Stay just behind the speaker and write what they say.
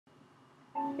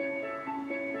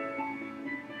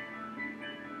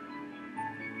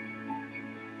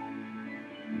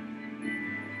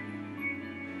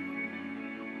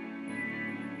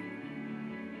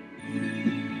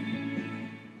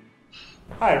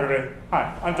Hi, everybody.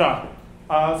 Hi, I'm John.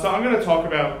 So I'm going to talk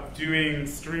about doing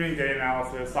streaming data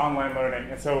analysis, online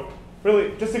learning. And so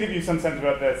really, just to give you some sense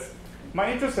about this,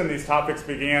 my interest in these topics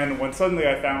began when suddenly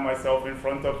I found myself in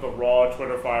front of the raw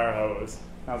Twitter fire hose.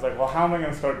 And I was like, well, how am I going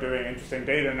to start doing interesting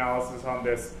data analysis on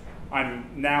this? I'm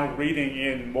now reading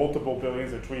in multiple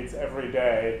billions of tweets every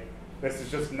day. This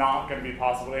is just not going to be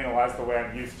possible to analyze the way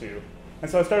I'm used to. And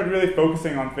so I started really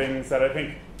focusing on things that I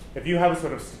think if you have a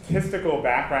sort of statistical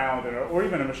background or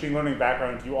even a machine learning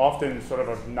background, you often sort of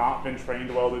have not been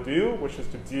trained well to do, which is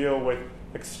to deal with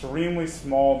extremely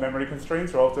small memory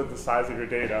constraints relative to the size of your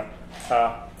data.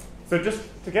 So just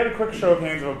to get a quick show of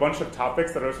hands of a bunch of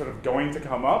topics that are sort of going to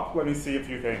come up, let me see a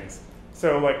few things.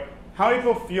 So like, how many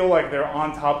people feel like they're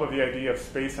on top of the idea of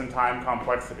space and time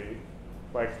complexity?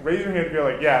 Like, raise your hand if you're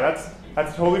like, yeah,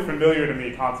 that's totally familiar to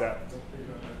me concept.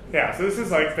 Yeah, so this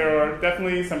is like, there are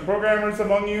definitely some programmers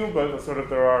among you, but sort of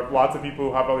there are lots of people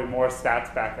who have probably more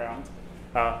stats background.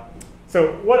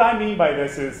 So what I mean by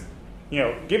this is,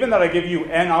 given that I give you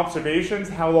n observations,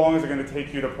 how long is it going to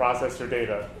take you to process your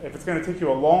data? If it's going to take you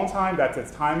a long time, that's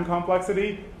its time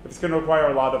complexity. If it's going to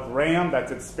require a lot of RAM,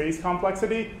 that's its space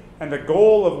complexity. And the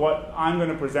goal of what I'm going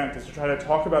to present is to try to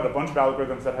talk about a bunch of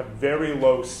algorithms that have very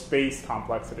low space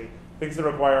complexity. Things that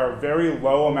require a very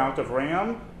low amount of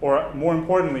RAM, or more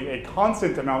importantly, a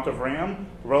constant amount of RAM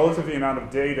relative to the amount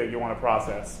of data you want to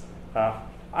process.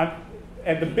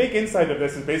 And the big insight of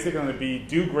this is basically going to be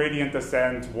do gradient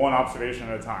descent one observation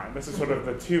at a time. This is sort of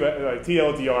the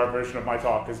TLDR version of my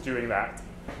talk, is doing that.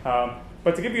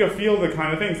 But to give you a feel of the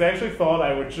kind of things, I actually thought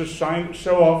I would just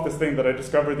show off this thing that I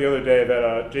discovered the other day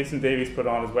that Jason Davies put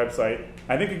on his website.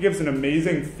 I think it gives an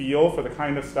amazing feel for the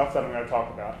kind of stuff that I'm going to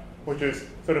talk about, which is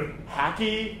sort of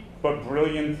hacky but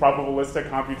brilliant probabilistic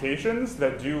computations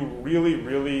that do really,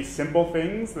 really simple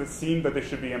things that seem that they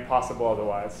should be impossible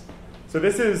otherwise. So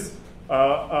this is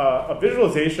a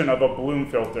visualization of a Bloom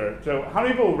filter. So how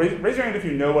many people, raise your hand if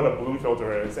you know what a Bloom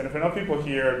filter is, and if enough people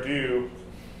here do.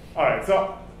 All right,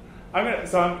 so I'm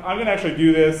gonna actually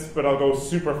do this, but I'll go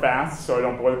super fast so I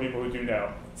don't bore the people who do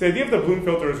know. So the idea of the Bloom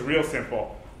filter is real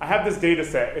simple. I have this data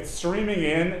set, it's streaming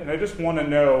in, and I just want to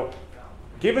know,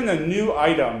 given a new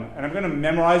item, and I'm going to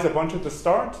memorize a bunch at the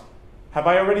start, have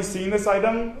I already seen this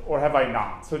item or have I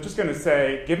not? So just going to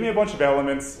say, give me a bunch of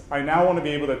elements. I now want to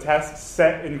be able to test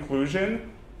set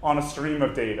inclusion on a stream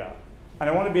of data. And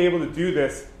I want to be able to do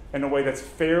this in a way that's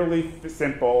fairly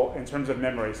simple in terms of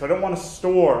memory. So I don't want to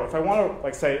store, if I want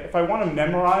to, if I want to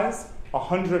memorize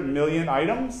 100 million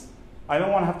items, I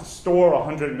don't want to have to store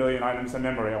 100 million items in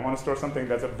memory. I want to store something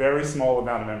that's a very small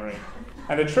amount of memory.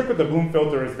 And the trick with the Bloom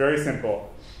filter is very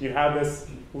simple. You have this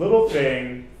little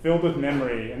thing filled with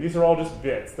memory, and these are all just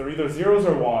bits. They're either zeros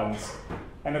or ones.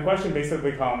 And the question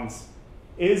basically becomes,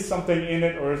 is something in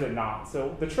it or is it not?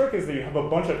 So the trick is that you have a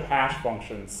bunch of hash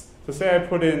functions. So say I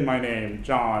put in my name,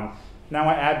 John. Now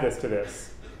I add this to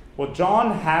this. Well,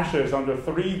 John hashes under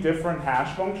 3 different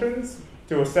hash functions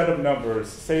to a set of numbers.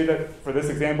 Say that, for this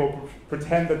example,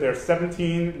 pretend that they're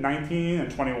 17, 19,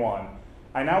 and 21.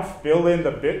 I now fill in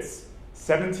the bits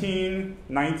 17,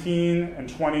 19, and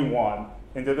 21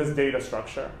 into this data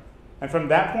structure. And from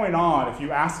that point on, if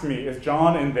you ask me, is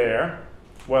John in there?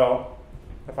 Well,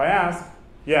 if I ask,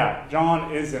 yeah,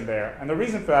 John is in there. And the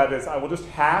reason for that is I will just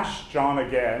hash John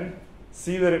again,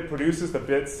 see that it produces the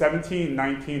bits 17,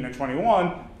 19, and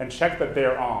 21, and check that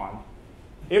they're on.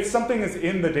 If something is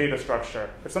in the data structure,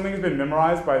 if something has been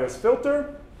memorized by this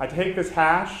filter, I take this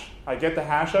hash, I get the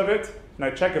hash of it, and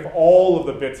I check if all of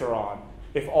the bits are on.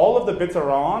 If all of the bits are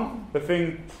on, the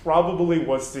thing probably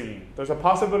was seen. There's a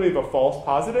possibility of a false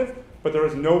positive, but there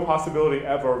is no possibility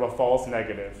ever of a false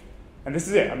negative. And this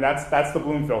is it. That's the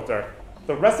Bloom filter.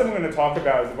 The rest I'm going to talk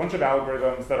about is a bunch of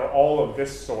algorithms that are all of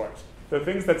this sort. They're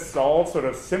things that solve sort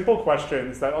of simple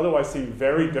questions that otherwise seem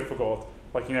very difficult.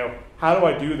 Like, how do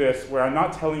I do this where I'm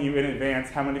not telling you in advance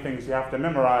how many things you have to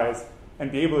memorize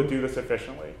and be able to do this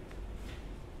efficiently?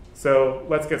 So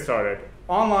let's get started.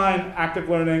 Online, active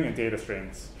learning, and data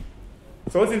streams.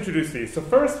 So let's introduce these. So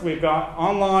first, we've got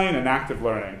online and active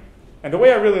learning. And the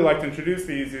way I really like to introduce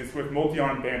these is with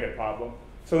multi-armed bandit problem.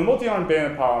 So the multi-armed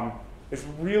bandit problem is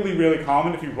really, really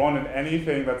common if you run in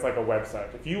anything that's like a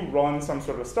website. If you run some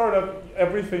sort of startup,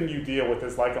 everything you deal with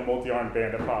is like a multi-armed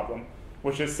bandit problem,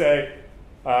 which is say,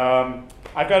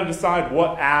 I've got to decide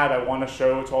what ad I want to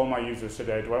show to all my users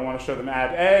today. Do I want to show them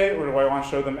ad A or do I want to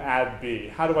show them ad B?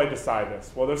 How do I decide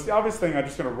this? Well, there's the obvious thing. I'm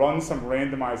just going to run some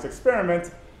randomized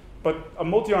experiment. But a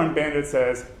multi-armed bandit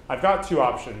says, I've got 2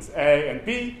 options, A and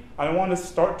B. I want to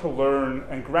start to learn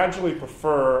and gradually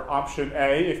prefer option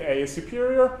A if A is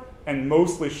superior, and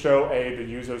mostly show A to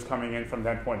users coming in from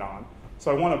that point on. So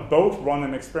I want to both run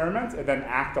an experiment and then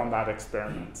act on that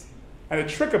experiment. And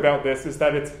the trick about this is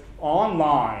that it's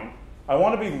online. I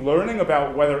want to be learning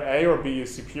about whether A or B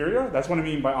is superior. That's what I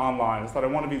mean by online, is that I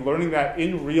want to be learning that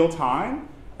in real time,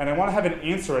 and I want to have an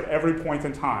answer at every point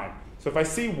in time. So if I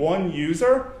see one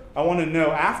user, I want to know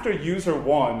after user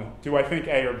 1, do I think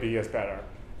A or B is better?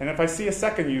 And if I see a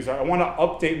second user, I want to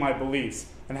update my beliefs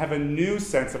and have a new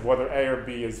sense of whether A or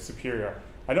B is superior.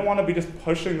 I don't want to be just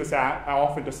pushing this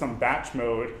off into some batch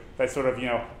mode that's sort of,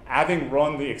 having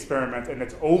run the experiment and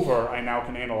it's over, I now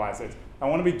can analyze it. I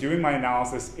want to be doing my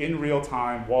analysis in real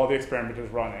time while the experiment is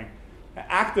running.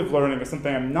 Active learning is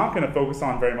something I'm not going to focus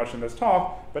on very much in this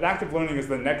talk, but active learning is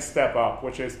the next step up,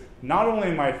 which is not only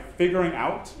am I figuring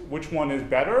out which one is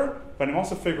better, but I'm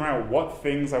also figuring out what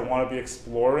things I want to be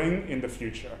exploring in the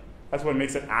future. That's what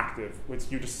makes it active, which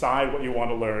you decide what you want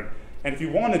to learn. And if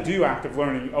you want to do active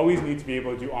learning, you always need to be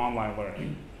able to do online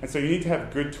learning. And so you need to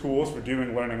have good tools for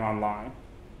doing learning online.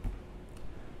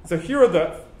 So here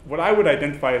are what I would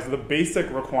identify as the basic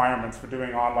requirements for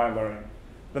doing online learning.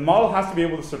 The model has to be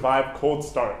able to survive cold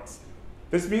starts.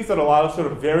 This means that a lot of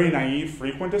sort of very naive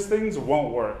frequentist things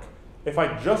won't work. If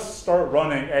I just start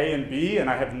running A and B and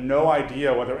I have no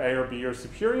idea whether A or B are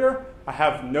superior, I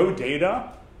have no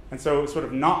data, and so it's sort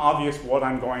of not obvious what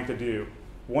I'm going to do.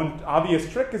 One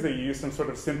obvious trick is that you use some sort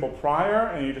of simple prior,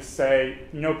 and you just say,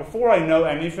 before I know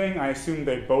anything, I assume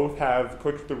they both have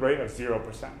click-through rate of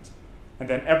 0%. And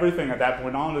then everything at that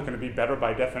point on is going to be better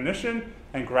by definition,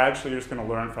 and gradually you're just going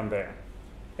to learn from there.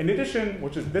 In addition,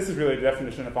 this is really the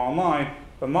definition of online,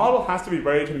 the model has to be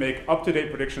ready to make up-to-date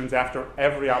predictions after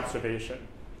every observation.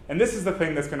 And this is the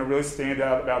thing that's going to really stand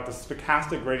out about the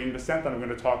stochastic gradient descent that I'm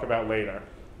going to talk about later,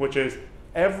 which is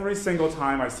every single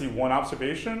time I see one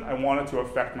observation, I want it to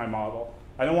affect my model.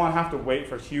 I don't want to have to wait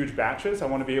for huge batches. I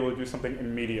want to be able to do something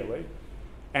immediately.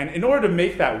 And in order to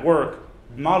make that work,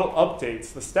 model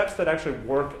updates, the steps that actually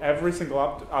work every single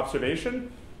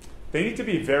observation, they need to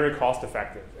be very cost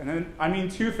effective. And then I mean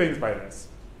two things by this.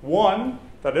 One,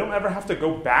 that I don't ever have to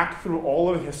go back through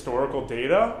all of the historical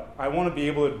data. I want to be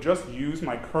able to just use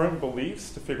my current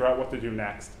beliefs to figure out what to do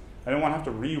next. I don't want to have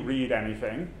to reread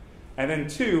anything. And then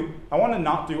two, I want to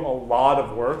not do a lot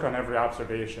of work on every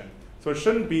observation. So it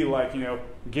shouldn't be like,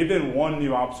 given one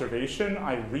new observation,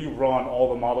 I rerun all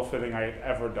the model fitting I had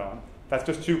ever done. That's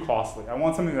just too costly. I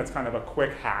want something that's kind of a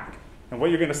quick hack. And what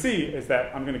you're going to see is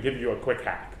that I'm going to give you a quick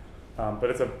hack.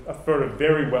 But it's a sort of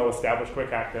very well-established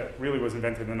quick hack that really was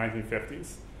invented in the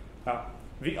 1950s.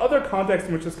 The other context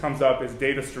in which this comes up is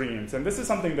data streams. And this is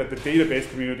something that the database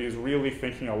community is really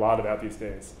thinking a lot about these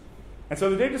days. And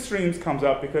so the data streams comes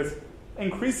up because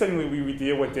increasingly we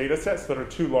deal with data sets that are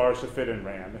too large to fit in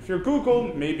RAM. If you're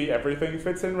Google, maybe everything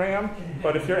fits in RAM.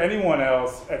 But if you're anyone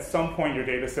else, at some point your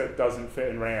data set doesn't fit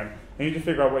in RAM. And you need to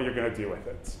figure out what you're going to do with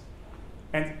it.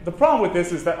 And the problem with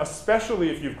this is that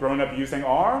especially if you've grown up using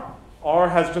R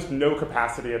has just no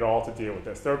capacity at all to deal with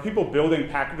this. There are people building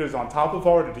packages on top of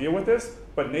R to deal with this,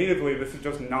 but natively this is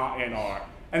just not in R.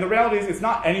 And the reality is it's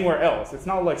not anywhere else. It's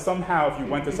not like somehow if you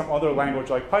went to some other language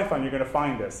like Python, you're going to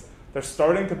find this. They're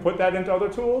starting to put that into other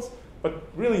tools, but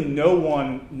really no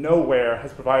one, nowhere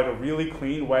has provided a really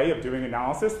clean way of doing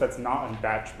analysis that's not in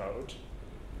batch mode.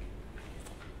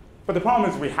 But the problem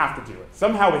is we have to do it.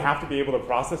 Somehow we have to be able to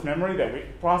process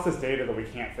process data that we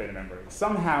can't fit in memory.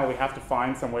 Somehow we have to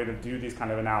find some way to do these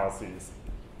kind of analyses.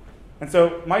 And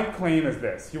so my claim is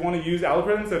this. You want to use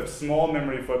algorithms that have small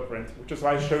memory footprint, which is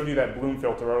why I showed you that Bloom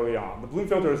filter early on. The Bloom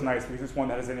filter is nice because it's one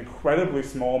that has an incredibly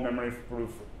small memory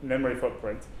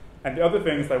footprint. And the other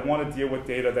thing is that I want to deal with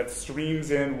data that streams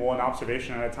in one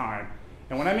observation at a time.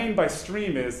 And what I mean by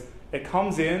stream is it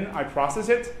comes in, I process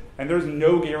it, and there's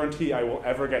no guarantee I will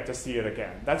ever get to see it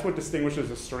again. That's what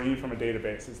distinguishes a stream from a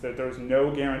database, is that there's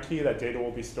no guarantee that data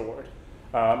will be stored.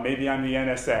 Maybe I'm the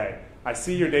NSA. I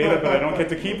see your data, but I don't get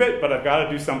to keep it, but I've got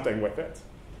to do something with it.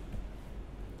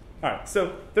 All right,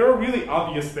 so there are really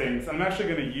obvious things. I'm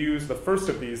actually going to use the first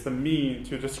of these, the mean,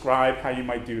 to describe how you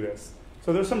might do this.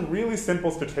 So there's some really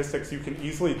simple statistics you can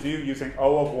easily do using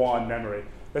O of 1 memory.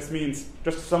 This means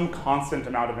just some constant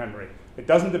amount of memory. It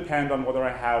doesn't depend on whether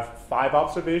I have 5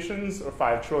 observations or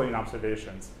 5 trillion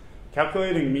observations.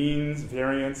 Calculating means,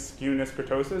 variance, skewness,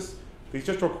 kurtosis, these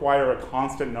just require a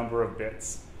constant number of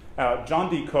bits. John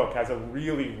D. Cook has a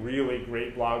really, really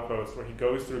great blog post where he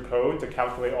goes through code to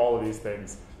calculate all of these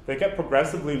things. They get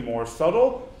progressively more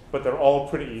subtle, but they're all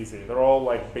pretty easy. They're all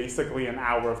like basically an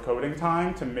hour of coding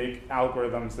time to make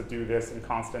algorithms that do this in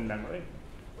constant memory.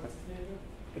 What's the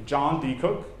name? John D.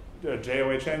 Cook,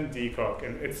 John D. Cook,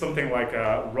 and it's something like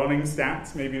running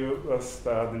stats, maybe was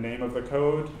the name of the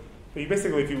code. But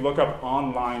basically, if you look up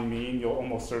online mean, you'll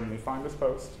almost certainly find this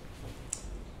post.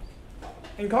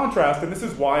 In contrast, and this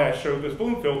is why I showed this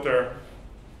Bloom filter,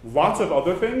 lots of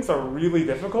other things are really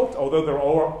difficult, although there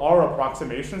are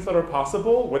approximations that are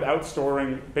possible without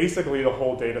storing basically the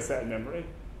whole data set in memory.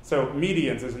 So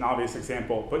medians is an obvious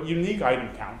example, but unique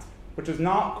item count, which is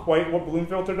not quite what Bloom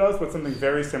filter does, but something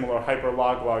very similar.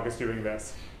 Hyperloglog is doing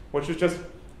this, which is just,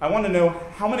 I want to know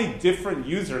how many different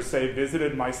users, say,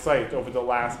 visited my site over the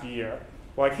last year.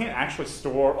 Well, I can't actually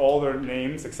store all their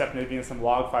names except maybe in some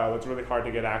log file that's really hard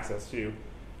to get access to.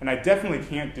 And I definitely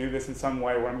can't do this in some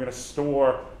way where I'm going to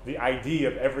store the ID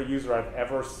of every user I've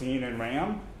ever seen in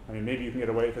RAM. I mean, maybe you can get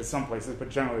away with it some places, but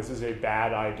generally this is a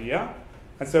bad idea.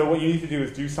 And so what you need to do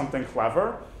is do something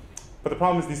clever. But the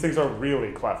problem is these things are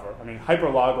really clever. I mean,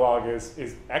 hyperloglog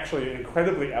is actually an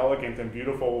incredibly elegant and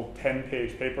beautiful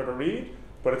 10-page paper to read,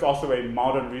 but it's also a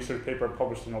modern research paper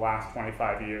published in the last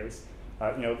 25 years.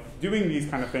 Doing these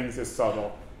kind of things is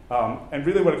subtle. And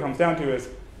really what it comes down to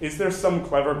is there some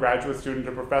clever graduate student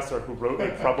or professor who wrote a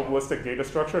probabilistic data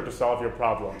structure to solve your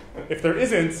problem? If there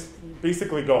isn't,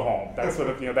 basically go home. That's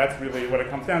that's really what it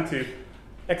comes down to,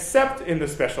 except in the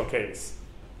special case.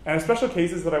 And the special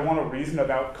case is that I want to reason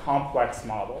about complex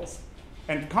models.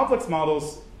 And complex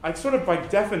models, I sort of by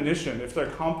definition, if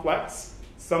they're complex,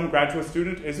 some graduate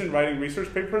student isn't writing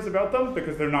research papers about them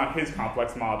because they're not his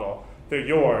complex model. They're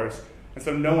yours. And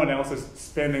so no one else is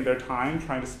spending their time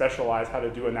trying to specialize how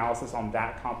to do analysis on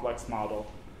that complex model.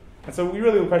 And so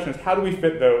the question is, how do we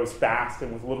fit those fast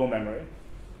and with little memory?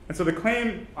 And so the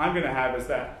claim I'm going to have is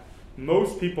that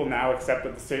most people now accept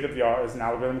that the state of the art is an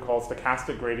algorithm called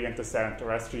stochastic gradient descent, or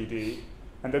SGD.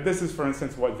 And that this is, for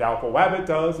instance, what Valpil-Wabbit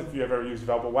does, if you ever use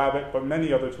Valpil-Wabbit, but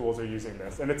many other tools are using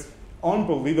this. And it's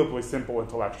unbelievably simple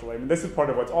intellectually. I mean, this is part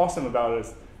of what's awesome about it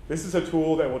is this is a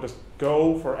tool that will just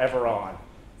go forever on.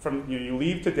 You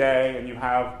leave today and you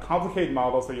have complicated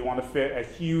models that you want to fit at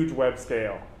huge web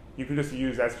scale. You can just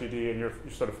use SGD and you're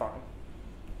sort of fine.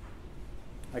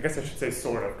 I guess I should say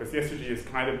sort of, because the SGD is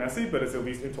kind of messy, but it's at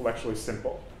least intellectually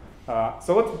simple.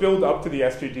 So let's build up to the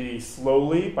SGD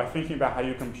slowly by thinking about how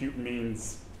you compute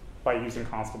means by using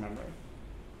constant memory.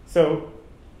 So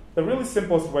the really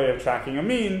simplest way of tracking a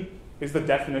mean is the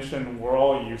definition we're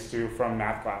all used to from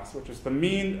math class, which is the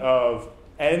mean of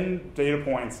n data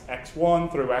points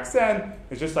x1 through xn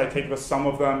is just I take the sum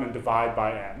of them and divide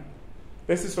by n.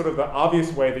 This is sort of the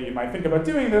obvious way that you might think about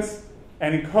doing this.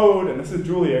 And in code, and this is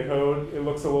Julia code, it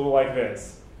looks a little like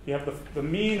this. You have the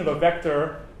mean of a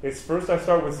vector is first I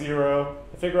start with 0,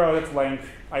 I figure out its length,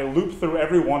 I loop through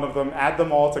every one of them, add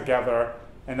them all together,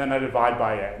 and then I divide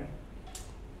by n.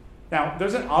 Now,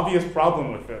 there's an obvious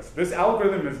problem with this. This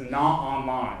algorithm is not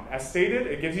online. As stated,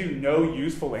 it gives you no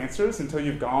useful answers until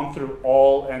you've gone through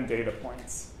all n data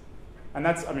points. And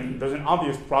there's an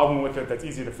obvious problem with it that's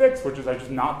easy to fix, which is I'm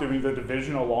just not doing the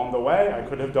division along the way. I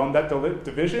could have done that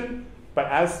division, but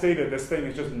as stated, this thing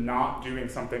is just not doing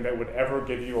something that would ever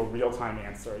give you a real-time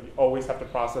answer. You always have to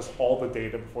process all the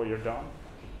data before you're done.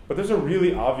 But there's a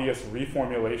really obvious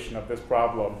reformulation of this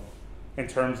problem in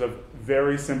terms of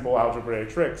very simple algebraic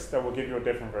tricks that will give you a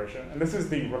different version. And this is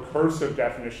the recursive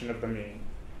definition of the mean.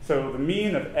 So the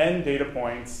mean of n data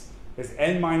points is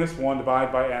n minus 1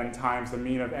 divided by n times the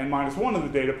mean of n minus 1 of the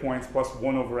data points plus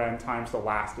 1 over n times the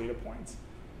last data points.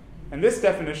 And this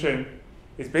definition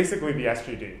is basically the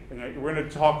SGD. And we're going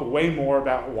to talk way more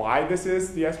about why this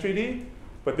is the SGD,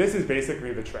 but this is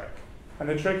basically the trick. And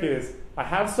the trick is I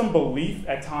have some belief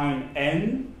at time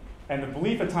n, and the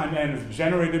belief at time n is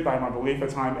generated by my belief at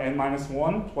time n minus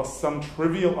 1 plus some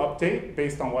trivial update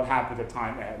based on what happened at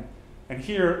time n. And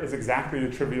here is exactly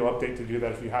the trivial update to do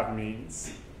that if you have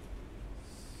means.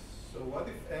 So what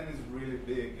if n is really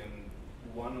big and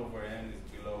 1 over n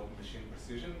is below machine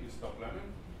precision? You stop learning?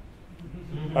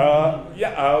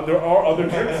 There are other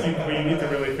tricks. You need to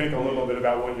really think a little bit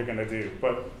about what you're going to do.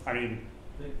 But, I mean,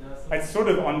 it's sort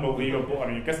of unbelievable. I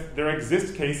mean, I guess there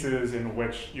exist cases in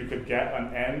which you could get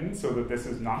an n so that this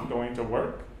is not going to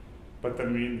work. But the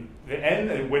n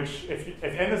at which, if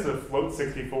n is a float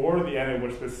 64, the n at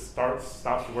which this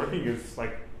stops working is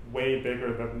like way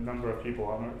bigger than the number of people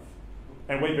on Earth.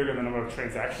 And way bigger than the number of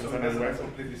transactions. So it doesn't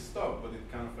completely stop, but it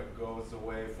kind of like goes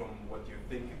away from what you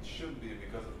think it should be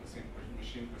because of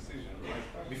machine precision,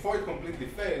 right? Before it completely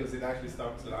fails, it actually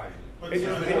starts lying. But it's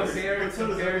compared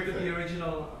to the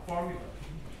original formula.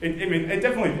 It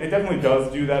definitely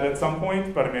does do that at some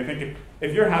point, but I mean, I think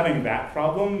if you're having that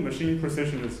problem, machine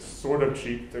precision is sort of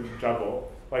cheap to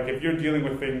juggle. Like if you're dealing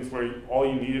with things where all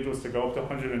you needed was to go up to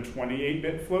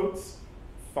 128-bit floats,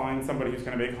 find somebody who's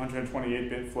going to make a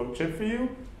 128-bit float chip for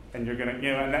you, and you're going to,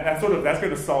 and that's going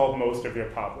to solve most of your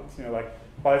problems. Like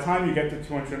By the time you get to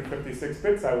 256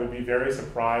 bits, I would be very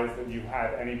surprised that you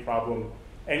had any problem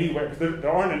anywhere, because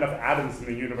there aren't enough atoms in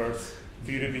the universe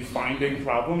for you to be finding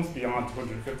problems beyond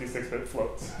 256-bit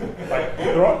floats. Like,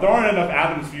 there aren't enough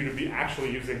atoms for you to be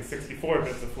actually using 64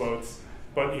 bits of floats,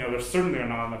 but there certainly are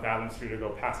not enough atoms for you to go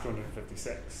past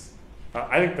 256.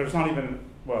 I think there's not even,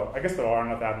 well, I guess there are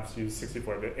enough atoms to use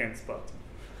 64-bit ints,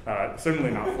 but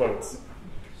certainly not floats.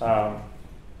 How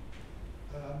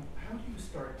do you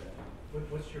start that?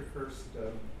 What's your first?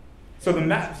 So the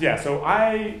math, yeah. So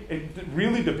it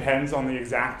really depends on the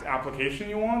exact application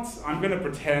you want. I'm going to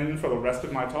pretend for the rest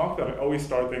of my talk that I always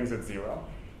start things at 0.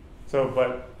 So,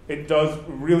 but it does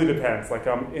really depends. Like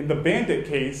in the bandit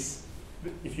case,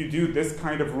 if you do this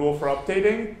kind of rule for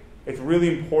updating, it's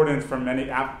really important for many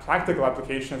practical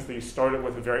applications that you start it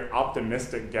with a very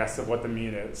optimistic guess of what the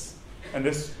mean is. And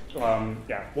this,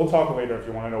 yeah, we'll talk later if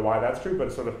you want to know why that's true.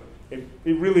 But it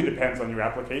really depends on your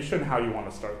application how you want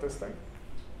to start this thing.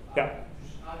 Yeah.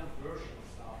 There's other versions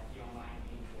of the online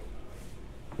mean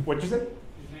formula. What'd you say?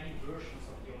 There's many versions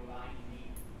of the online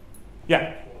mean.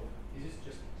 Yeah. This is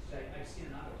just, I've seen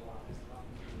another one that's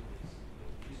nothing to do with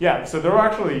this. Yeah, so there are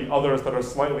actually others that are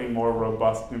slightly more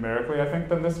robust numerically, I think,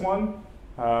 than this one.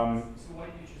 So why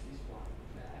did you choose this one?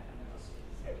 I can never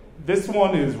see it. This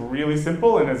one is really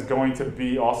simple and is going to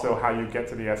be also how you get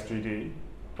to the SGD.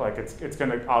 Like it's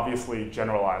going to obviously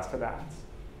generalize to that.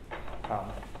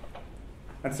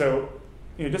 And so,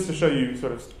 just to show you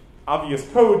sort of obvious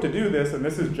code to do this, and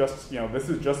this is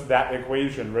just that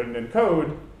equation written in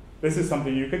code. This is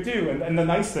something you could do. And the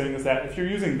nice thing is that if you're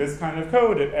using this kind of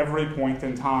code at every point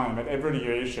in time, at every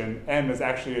iteration, m is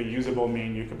actually a usable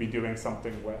mean you could be doing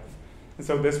something with. And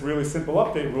so this really simple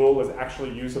update rule is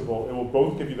actually usable. It will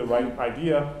both give you the right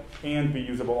idea and be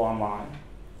usable online.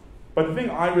 But the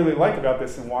thing I really like about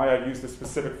this and why I use this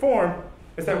specific form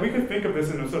is that we can think of this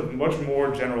in a sort of much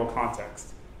more general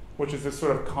context, which is this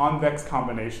sort of convex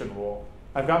combination rule.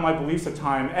 I've got my beliefs at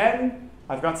time n.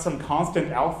 I've got some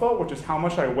constant alpha, which is how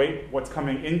much I weight what's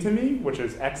coming into me, which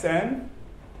is xn.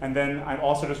 And then I'm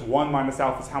also just 1 minus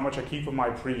alpha is how much I keep of my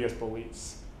previous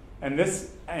beliefs. And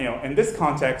this, in this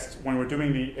context, when we're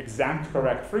doing the exact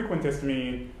correct frequentist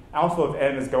mean, alpha of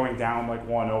n is going down like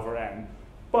 1 over n.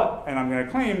 But, and I'm going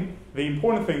to claim, the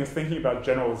important thing is thinking about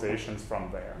generalizations from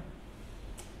there.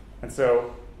 And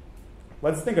so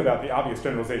let's think about the obvious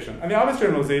generalization. And the obvious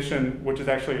generalization, which is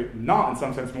actually not in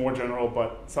some sense more general,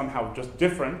 but somehow just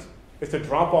different, is to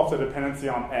drop off the dependency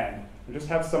on n and just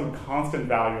have some constant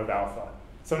value of alpha.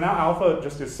 So now alpha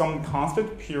just is some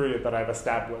constant period that I've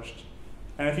established.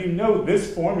 And if you know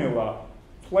this formula,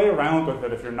 play around with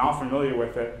it if you're not familiar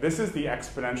with it. This is the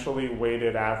exponentially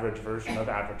weighted average version of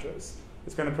averages.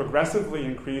 It's going to progressively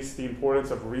increase the importance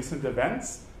of recent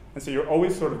events. And so you're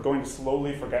always sort of going to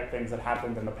slowly forget things that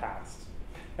happened in the past.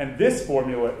 And this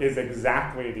formula is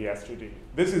exactly the SGD.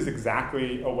 This is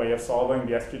exactly a way of solving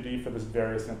the SGD for this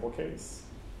very simple case.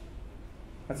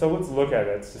 And so let's look at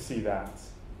it to see that.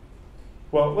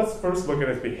 Well, let's first look at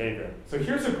its behavior. So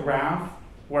here's a graph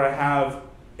where I have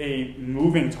a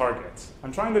moving target.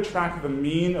 I'm trying to track the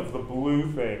mean of the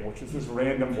blue thing, which is this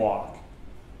random walk.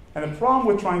 And the problem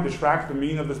with trying to track the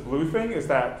mean of this blue thing is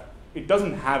that it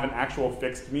doesn't have an actual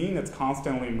fixed mean. It's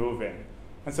constantly moving.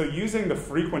 And so using the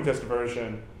frequentist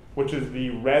version, which is the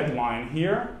red line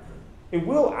here, it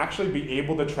will actually be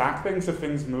able to track things if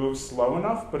things move slow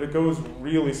enough, but it goes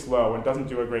really slow and doesn't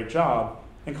do a great job.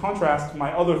 In contrast,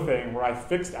 my other thing, where I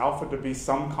fixed alpha to be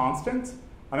some constant,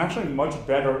 I'm actually much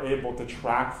better able to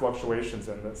track fluctuations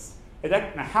in this.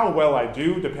 Now, how well I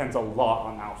do depends a lot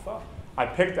on alpha. I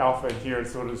picked alpha here, it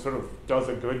sort of does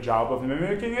a good job of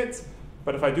mimicking it,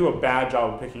 but if I do a bad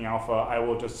job of picking alpha, I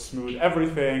will just smooth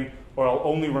everything, or I'll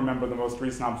only remember the most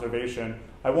recent observation.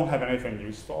 I won't have anything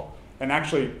useful. And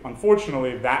actually,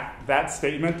 unfortunately, that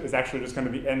statement is actually just going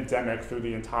to be endemic through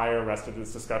the entire rest of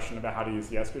this discussion about how to use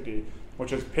the SGD,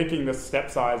 which is picking this step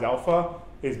size alpha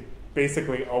is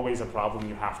basically always a problem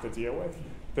you have to deal with.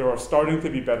 There are starting to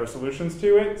be better solutions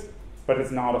to it, but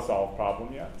it's not a solved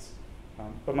problem yet.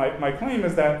 But my claim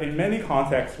is that in many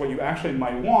contexts, what you actually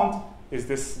might want is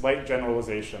this slight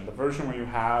generalization, the version where you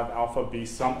have alpha be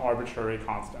some arbitrary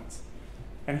constant.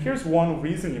 And here's one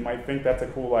reason you might think that's a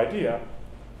cool idea.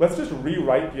 Let's just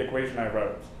rewrite the equation I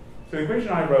wrote. So the equation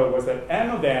I wrote was that m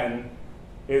of n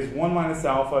is 1 minus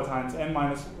alpha times m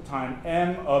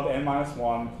of n minus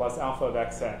 1 plus alpha of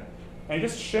xn. And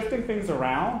just shifting things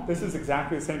around, this is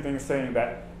exactly the same thing as saying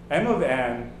that m of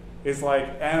n is like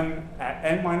m at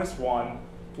n minus 1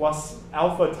 plus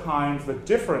alpha times the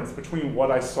difference between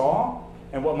what I saw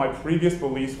and what my previous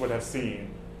beliefs would have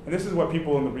seen. And this is what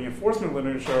people in the reinforcement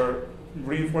literature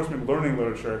reinforcement learning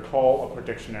literature call a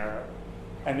prediction error.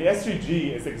 And the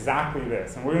SGG is exactly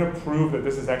this. And we're going to prove that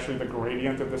this is actually the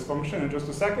gradient of this function in just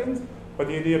a second. But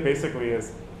the idea basically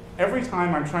is every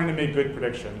time I'm trying to make good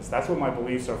predictions, that's what my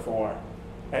beliefs are for.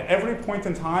 At every point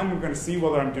in time, I'm going to see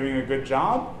whether I'm doing a good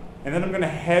job, and then I'm going to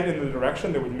head in the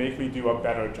direction that would make me do a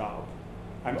better job.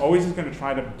 I'm always just going to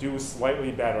try to do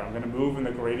slightly better. I'm going to move in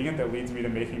the gradient that leads me to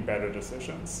making better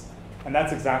decisions. And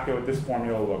that's exactly what this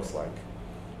formula looks like.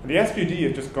 And the SGD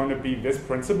is just going to be this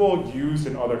principle used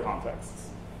in other contexts.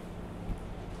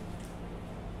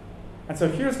 And so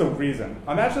here's the reason.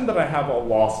 Imagine that I have a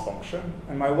loss function,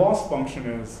 and my loss function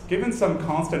is, given some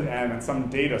constant m and some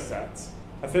data sets,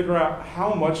 I figure out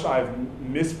how much I've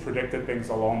mispredicted things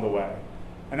along the way.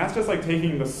 And that's just like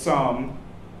taking the sum,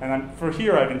 and for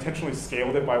here I've intentionally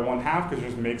scaled it by 1/2 because it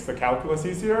just makes the calculus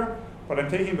easier, but I'm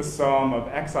taking the sum of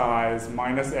xi's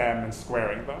minus m and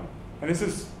squaring them. And this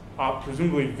is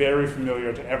presumably very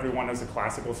familiar to everyone as a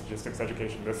classical statistics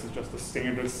education. This is just the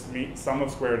standard sum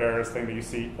of squared errors thing that you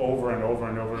see over and over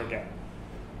and over again.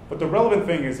 But the relevant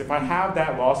thing is if I have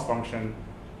that loss function,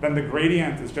 then the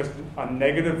gradient is just a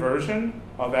negative version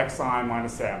of xi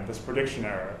minus m, this prediction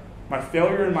error. My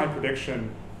failure in my prediction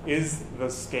is the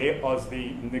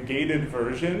negated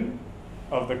version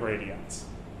of the gradient.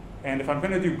 And if I'm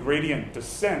going to do gradient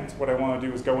descent, what I want to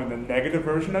do is go in the negative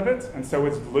version of it. And so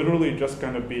it's literally just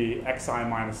going to be xi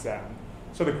minus m.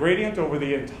 So the gradient over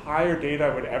the entire data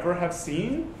I would ever have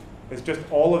seen is just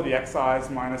all of the xi's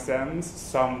minus m's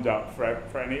summed up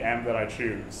for any m that I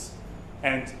choose.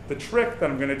 And the trick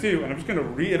that I'm going to do, and I'm just going to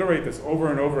reiterate this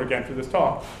over and over again through this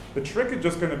talk, the trick is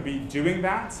just going to be doing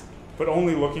that, but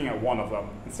only looking at one of them.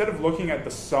 Instead of looking at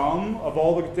the sum of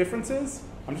all the differences,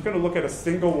 I'm just going to look at a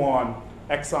single one,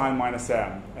 xi minus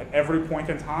m, at every point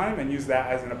in time and use that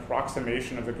as an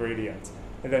approximation of the gradient,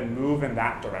 and then move in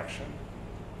that direction.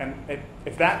 And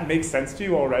if that makes sense to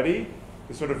you already,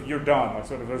 you're done.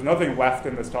 There's nothing left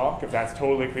in this talk if that's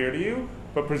totally clear to you,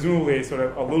 but presumably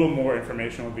a little more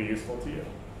information would be useful to you.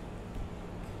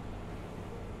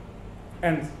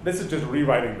 And this is just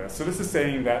rewriting this. So this is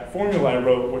saying that formula I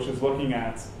wrote, which is looking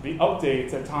at the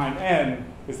updates at time n,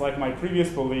 is like my previous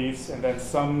beliefs and then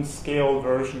some scaled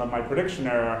version of my prediction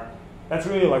error. That's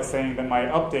really like saying that my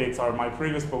updates are my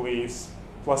previous beliefs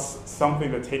plus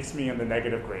something that takes me in the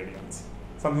negative gradient,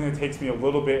 something that takes me a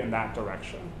little bit in that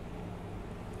direction.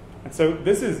 And so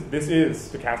this is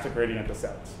stochastic gradient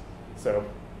descent. So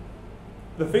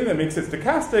the thing that makes it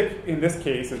stochastic in this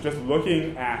case is just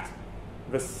looking at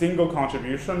the single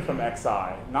contribution from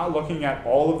xi, not looking at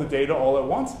all of the data all at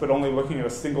once, but only looking at a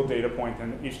single data point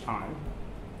in each time.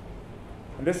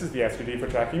 And this is the SGD for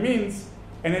tracking means.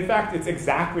 And in fact, it's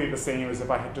exactly the same as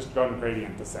if I had just done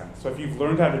gradient descent. So if you've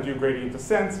learned how to do gradient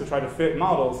descent to try to fit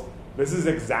models, this is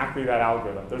exactly that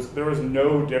algorithm. There is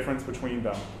no difference between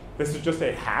them. This is just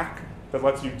a hack that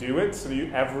lets you do it so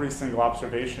that every single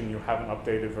observation you have an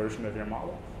updated version of your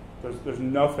model. There's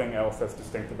nothing else that's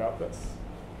distinct about this.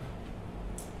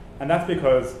 And that's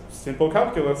because simple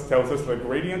calculus tells us the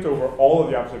gradient over all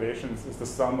of the observations is the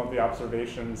sum of the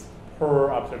observations per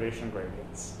observation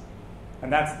gradients.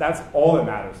 And that's all that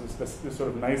matters, is this sort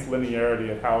of nice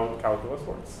linearity of how calculus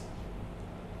works.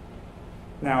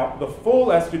 Now, the full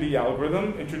SGD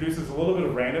algorithm introduces a little bit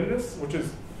of randomness, which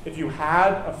is if you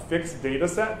had a fixed data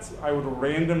set, I would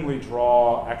randomly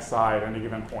draw xi at any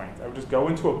given point. I would just go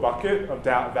into a bucket of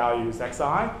values xi,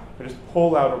 and just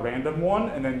pull out a random one,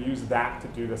 and then use that to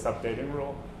do this updating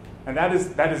rule. And that is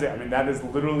it. I mean, that is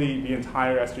literally the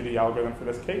entire SGD algorithm for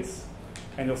this case.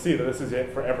 And you'll see that this is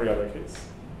it for every other case.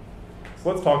 So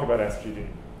let's talk about SGD.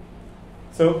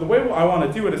 So the way I want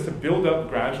to do it is to build up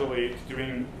gradually to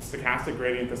doing stochastic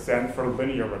gradient descent for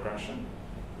linear regression.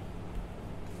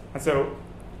 And so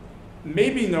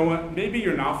maybe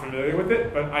you're not familiar with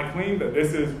it, but I claim that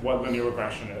this is what linear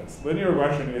regression is. Linear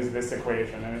regression is this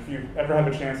equation. And if you ever have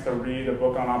a chance to read a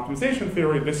book on optimization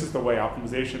theory, this is the way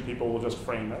optimization people will just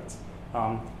frame it.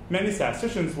 Many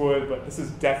statisticians would, but this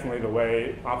is definitely the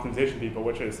way optimization people,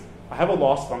 which is I have a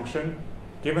loss function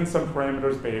given some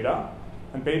parameters beta,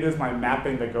 and beta is my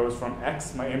mapping that goes from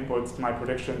x, my inputs, to my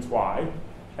predictions y.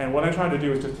 And what I try to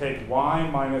do is just take y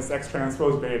minus x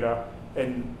transpose beta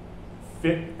and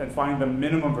fit and find the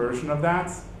minimum version of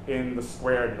that in the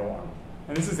squared norm.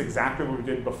 And this is exactly what we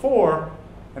did before,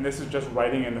 and this is just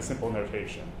writing in a simple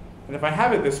notation. And if I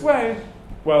have it this way,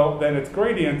 well, then its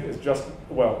gradient is just,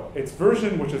 well, its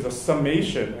version, which is a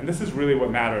summation, and this is really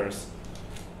what matters.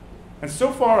 And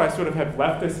so far, I sort of have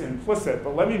left this implicit,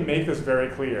 but let me make this very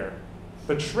clear.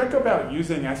 The trick about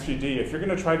using SGD, if you're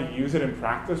going to try to use it in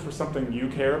practice for something you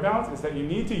care about, is that you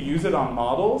need to use it on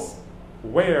models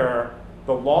where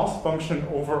the loss function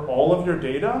over all of your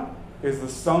data is the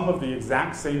sum of the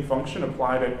exact same function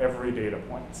applied at every data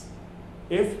point.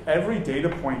 If every data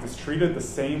point is treated the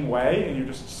same way and you're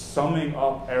just summing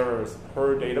up errors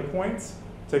per data point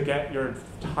to get your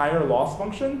entire loss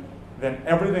function, then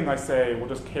everything I say will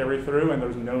just carry through and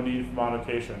there's no need for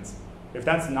modifications. If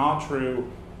that's not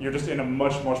true, you're just in a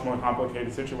much, much more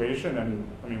complicated situation, and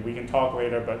I mean, we can talk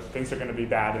later, but things are going to be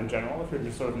bad in general if you're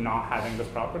just sort of not having this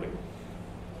property.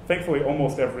 Thankfully,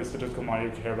 almost every statistical model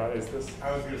you care about is this.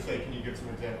 I was going to say, can you give some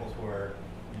examples where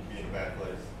you'd be in a bad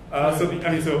place?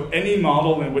 So any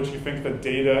model in which you think the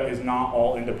data is not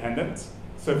all independent,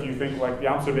 so if you think like the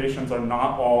observations are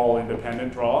not all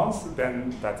independent draws,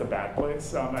 then that's a bad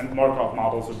place. And Markov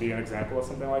models would be an example of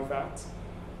something like that.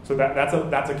 So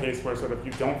that's a case where sort of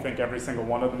you don't think every single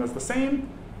one of them is the same,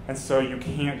 and so you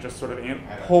can't just sort of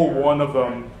pull one of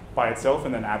them by itself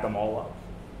and then add them all up.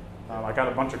 I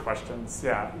got a bunch of questions.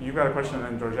 Yeah, you got a question, and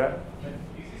then Georgette. But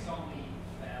is this only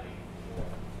valid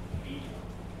for medium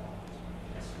models?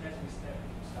 As soon as we step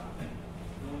into something,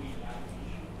 no need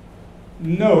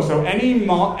application? No, so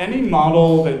any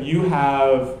model that you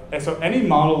have, so any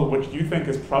model which you think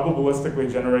is probabilistically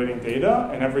generating data,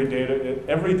 and every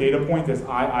data point is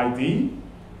IID,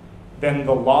 then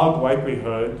the log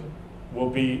likelihood will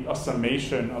be a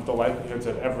summation of the likelihoods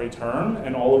at every term,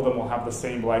 and all of them will have the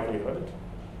same likelihood.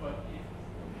 But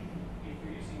if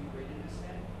you're using gradient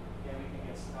descent, then we can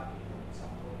get stuck in some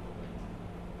local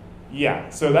gradient. Yeah,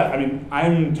 so that, I mean,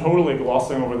 I'm totally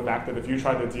glossing over the fact that if you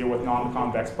try to deal with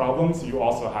non-convex problems, you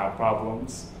also have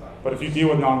problems. But if you deal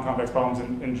with non-convex problems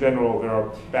in general, there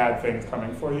are bad things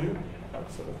coming for you.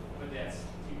 Sort of. But that's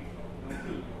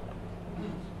typical.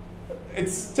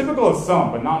 It's typical of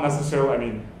some, but not necessarily.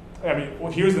 I mean,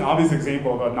 well, here's an obvious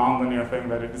example of a nonlinear thing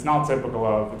that it is not typical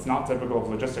of. It's not typical of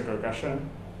logistic regression.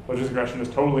 Logistic regression is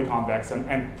totally convex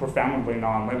and profoundly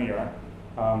nonlinear.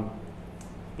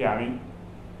 Yeah, I mean,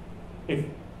 if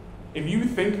you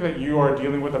think that you are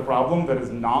dealing with a problem that is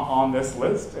not on this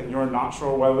list and you're not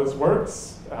sure whether this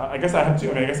works, I guess I have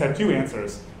two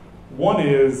answers. One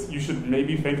is you should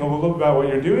maybe think a little bit about what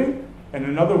you're doing, and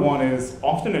another one is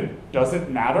often it doesn't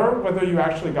matter whether you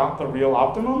actually got the real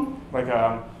optimum.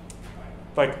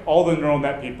 Like all the neural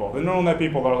net people. The neural net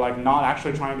people are like not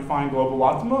actually trying to find global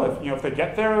optima. If they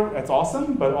get there, it's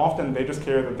awesome, but often they just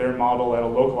care that their model at a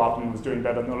local optimum is doing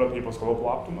better than other people's global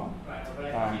optima. Right, but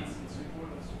I think it's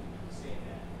important to say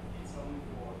that it's only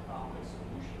for complex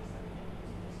solutions that we can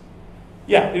use this.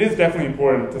 Yeah, it is definitely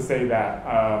important to say that.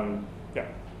 Yeah,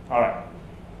 all right.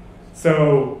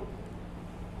 So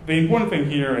the important thing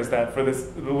here is that for this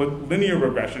linear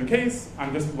regression case,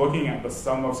 I'm just looking at the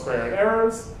sum of squared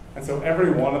errors. And so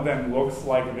every one of them looks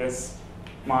like this.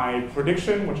 My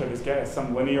prediction, which I just get as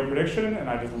some linear prediction, and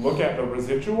I just look at the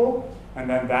residual, and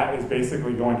then that is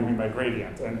basically going to be my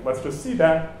gradient. And let's just see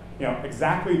that,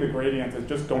 exactly the gradient is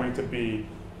just going to be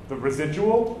the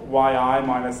residual, yi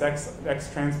minus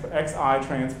xi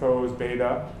transpose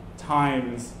beta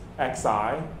times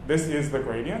xi. This is the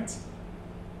gradient.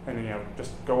 And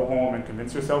just go home and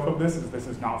convince yourself of this, as this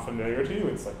is not familiar to you.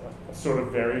 It's like a sort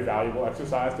of very valuable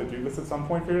exercise to do this at some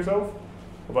point for yourself.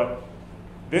 But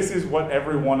this is what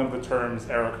every one of the terms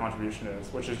error contribution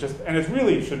is, which is just, and it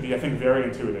really should be, I think, very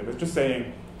intuitive. It's just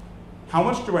saying, how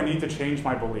much do I need to change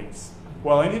my beliefs?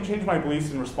 Well, I need to change my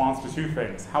beliefs in response to two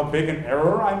things. How big an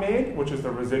error I made, which is the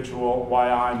residual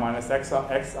yi minus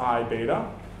xi beta.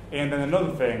 And then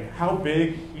another thing, how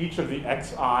big each of the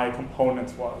xi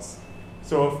components was.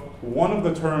 So if one of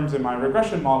the terms in my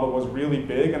regression model was really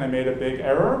big and I made a big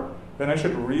error, then I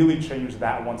should really change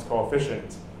that one's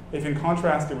coefficient. If in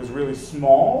contrast it was really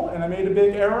small and I made a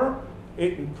big error,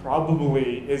 it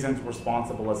probably isn't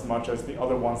responsible as much as the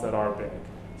other ones that are big.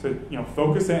 So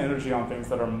focus the energy on things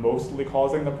that are mostly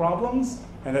causing the problems,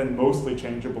 and then mostly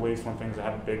change your beliefs when things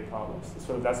have big problems.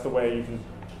 So that's the way you can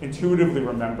intuitively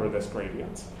remember this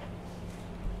gradient.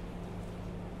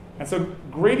 And so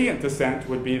gradient descent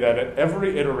would be that at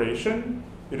every iteration,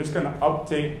 you're just going to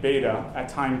update beta at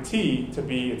time t to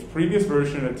be its previous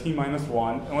version at t minus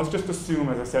 1. And let's just assume,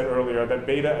 as I said earlier, that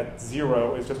beta at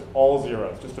 0 is just all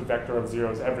zeros, just a vector of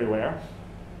zeros everywhere.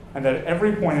 And that at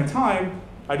every point in time,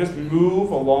 I just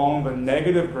move along the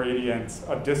negative gradient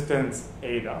of distance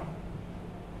eta.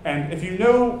 And if you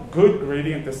know good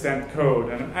gradient descent code,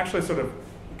 and I'm actually sort of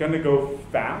going to go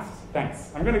fast.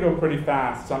 Thanks. I'm going to go pretty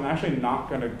fast, so I'm actually not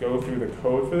going to go through the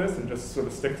code for this and just sort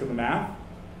of stick to the math.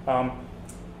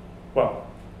 Well,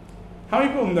 how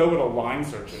many people know what a line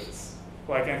search is?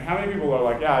 And how many people are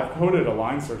like, yeah, I've coded a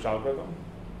line search algorithm?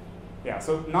 Yeah,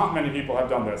 so not many people have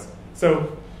done this.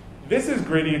 So this is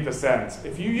gradient descent.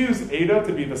 If you use eta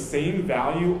to be the same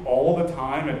value all the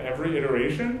time at every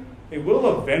iteration, it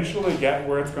will eventually get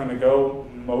where it's going to go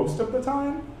most of the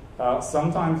time.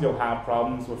 Sometimes you'll have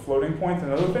problems with floating points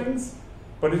and other things,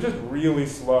 but it's just really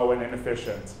slow and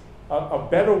inefficient. A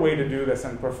better way to do this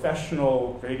in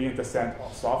professional gradient descent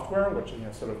software, which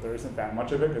sort of there isn't that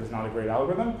much of it because it's not a great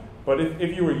algorithm, but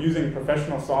if you were using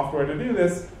professional software to do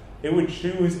this, it would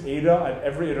choose eta at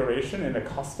every iteration in a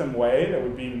custom way that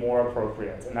would be more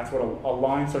appropriate. And that's what a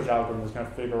line search algorithm is going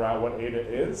to figure out what eta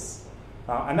is.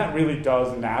 And that really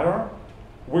does matter.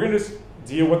 We're going to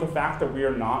deal with the fact that we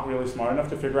are not really smart enough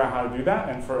to figure out how to do that.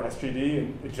 And for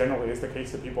SGD, it generally is the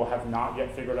case that people have not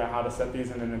yet figured out how to set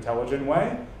these in an intelligent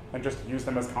way and just use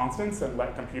them as constants and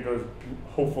let computers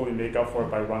hopefully make up for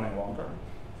it by running longer.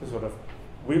 So sort of,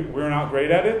 we're not great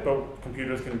at it, but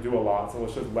computers can do a lot, so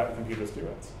let's just let computers do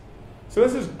it. So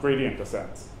this is gradient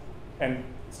descent. And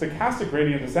stochastic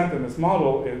gradient descent in this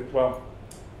model is, well,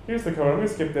 here's the code. I'm going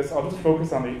to skip this. I'll just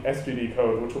focus on the SGD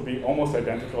code, which will be almost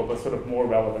identical, but sort of more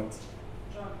relevant.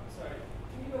 John, sorry.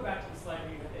 Can you go back to the slide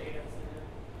where you had the eta in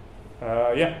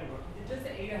there? Yeah. Does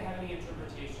the eta have any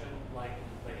interpretation, like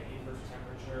an inverse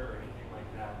temperature or anything like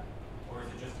that? Or is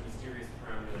it just a mysterious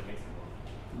parameter that makes it work?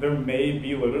 There may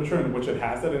be literature in which it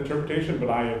has that interpretation, but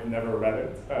I have never read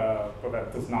it. But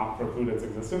that does not preclude its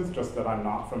existence, just that I'm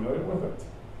not familiar with it.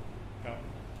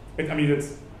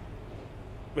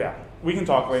 Yeah, we can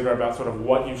talk later about sort of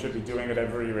what you should be doing at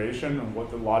every iteration and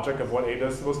what the logic of what eta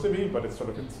is supposed to be, but it's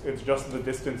just the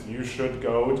distance you should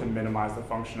go to minimize the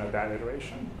function at that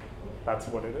iteration. That's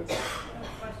what it is. I have a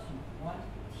question. Once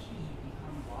t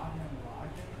becomes larger and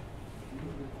larger, do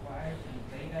you require some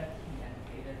beta t and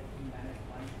beta t minus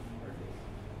 1 to convert this?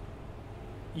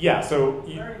 Yeah, so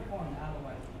Very important,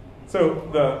 otherwise. So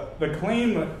the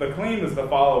claim is the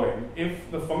following. If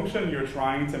the function you're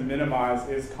trying to minimize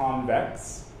is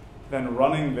convex, then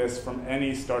running this from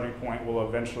any starting point will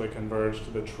eventually converge to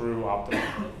the true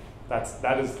optimum.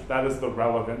 That is the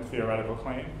relevant theoretical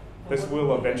claim. This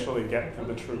will eventually get to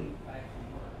the true.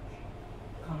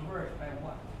 Converge by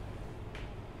what?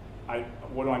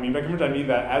 What do I mean by converge? I mean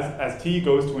that as t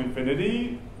goes to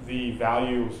infinity, the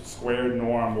value squared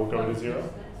norm will go to 0.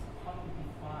 How do you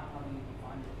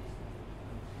define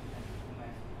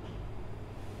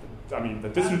the distance? I mean, the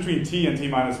distance between t and t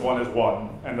minus 1 is 1,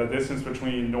 and the distance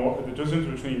between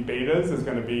betas is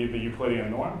going to be the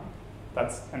Euclidean norm. I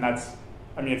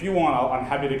mean, if you want, I'm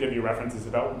happy to give you references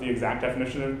about the exact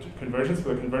definition of convergence,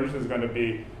 but the convergence is going to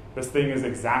be this thing is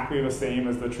exactly the same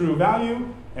as the true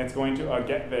value, and it's going to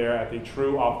get there at the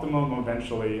true optimum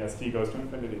eventually as t goes to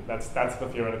infinity. That's the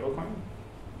theoretical claim.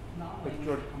 Normally,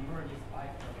 converges by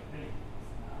probability.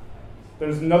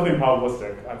 There's nothing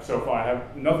probabilistic so far.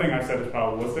 Nothing I've said is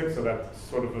probabilistic, so that's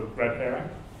sort of a red herring.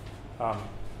 Yeah,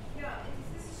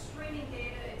 this is streaming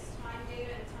data, it's time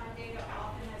data, and time data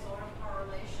often has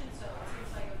autocorrelation, so it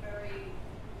seems like a very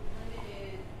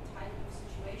limited type of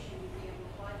situation you'd be able to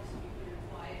apply this, if you could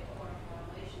apply it to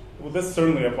autocorrelation. Well, this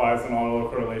certainly applies in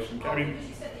autocorrelation. I mean, because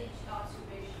you said each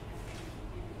observation has to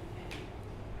be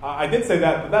independent. I did say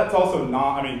that, but that's also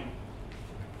not, I mean,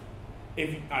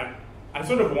 I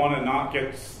sort of want to not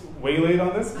get waylaid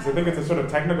on this, because I think it's a sort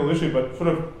of technical issue, but sort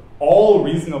of all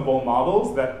reasonable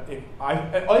models that any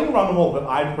model that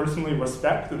I personally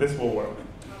respect, this will work.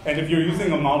 And if you're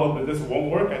using a model that this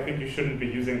won't work, I think you shouldn't be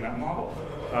using that model.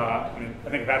 I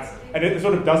think that's, and it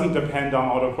sort of doesn't depend on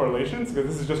autocorrelations, because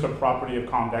this is just a property of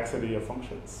convexity of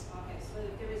functions. Okay, so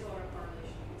if there is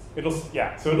autocorrelation.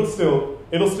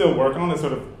 It'll still work on it.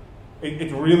 Sort of,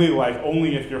 it's really like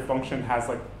only if your function has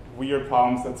like weird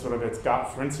problems that sort of it's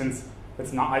got, for instance,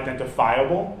 it's not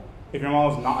identifiable. If your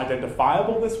model is not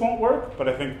identifiable, this won't work. But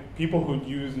I think people who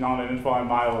use non-identifiable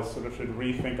Myles sort of should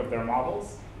rethink of their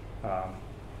models. All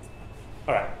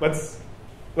right, let's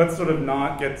sort of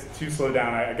not get too slowed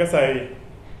down. I guess I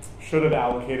should have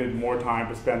allocated more time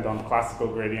to spend on classical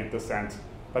gradient descent.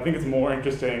 But I think it's more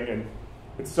interesting, and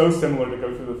it's so similar to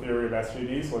go through the theory of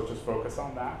SGD, so let's just focus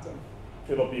on that. And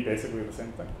it'll be basically the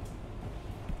same thing.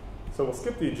 So we'll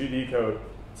skip the GD code.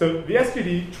 So the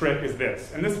SGD trick is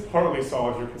this, and this partly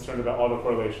solves your concern about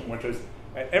autocorrelation, which is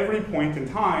at every point in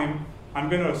time, I'm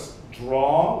going to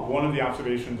draw one of the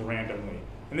observations randomly.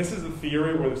 And this is the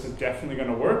theory where this is definitely going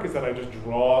to work, is that I just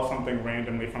draw something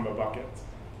randomly from a bucket.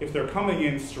 If they're coming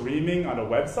in streaming on a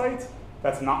website,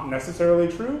 that's not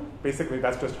necessarily true. Basically,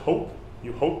 that's just hope.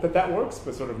 You hope that that works,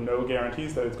 but sort of no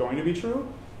guarantees that it's going to be true.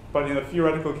 But in a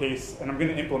theoretical case, and I'm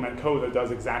going to implement code that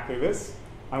does exactly this,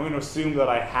 I'm going to assume that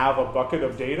I have a bucket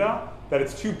of data, that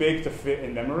it's too big to fit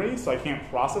in memory, so I can't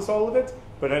process all of it.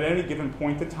 But at any given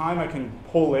point in time, I can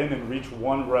pull in and reach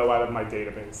one row out of my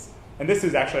database. And this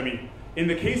is actually, I mean, in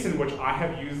the case in which I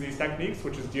have used these techniques,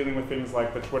 which is dealing with things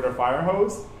like the Twitter fire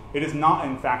hose, it is not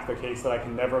in fact the case that I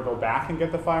can never go back and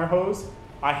get the fire hose.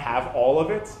 I have all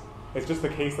of it. It's just the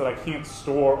case that I can't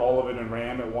store all of it in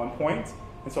RAM at one point.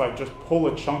 And so I just pull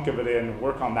a chunk of it in,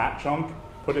 work on that chunk,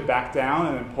 put it back down,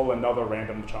 and then pull another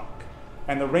random chunk.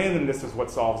 And the randomness is what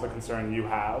solves the concern you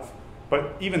have.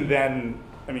 But even then,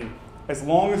 I mean, as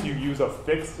long as you use a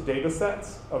fixed data set,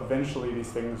 eventually these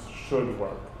things should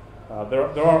work. There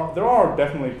are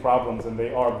definitely problems, and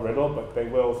they are brittle, but they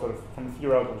will sort of, from a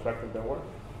theoretical perspective, they'll work.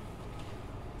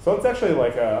 So let's actually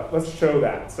let's show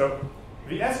that. So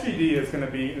the SGD is going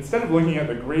to be, instead of looking at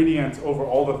the gradient over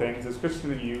all the things, it's just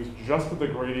going to use just the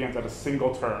gradient at a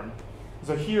single term.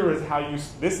 So here is how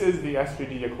this is the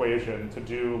SGD equation to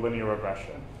do linear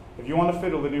regression. If you want to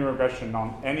fit a linear regression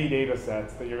on any data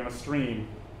sets that you're going to stream,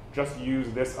 just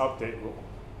use this update rule.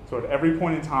 So at every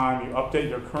point in time, you update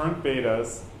your current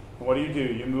betas. And what do?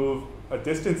 You move a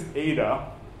distance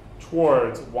eta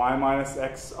towards y minus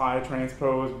xi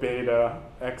transpose beta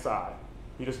xi.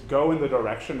 You just go in the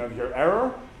direction of your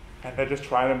error, and then just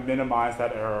try to minimize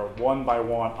that error one by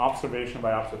one, observation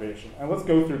by observation. And let's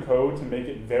go through code to make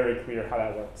it very clear how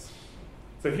that works.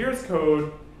 So here's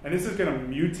code, and this is going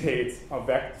to mutate a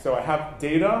vector. So I have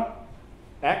data.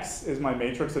 X is my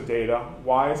matrix of data.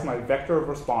 Y is my vector of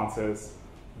responses.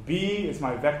 B is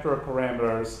my vector of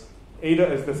parameters.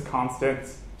 Eta is this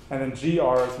constant. And then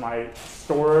GR is my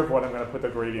store of what I'm going to put the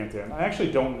gradient in. I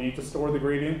actually don't need to store the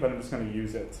gradient, but I'm just going to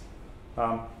use it.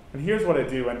 And here's what I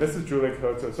do, and this is Julia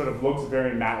code, so it sort of looks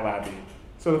very MATLAB-y.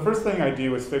 So the first thing I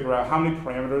do is figure out how many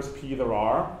parameters P there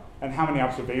are, and how many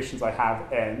observations I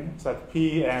have N. So that's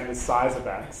P, N is size of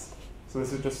X. So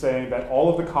this is just saying that all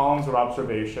of the columns are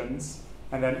observations,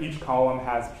 and then each column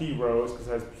has P rows, because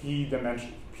it has P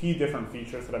different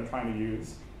features that I'm trying to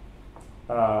use.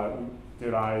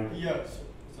 Yes.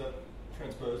 Is that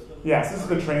transposed? Yes, this is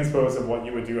the transpose of what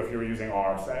you would do if you were using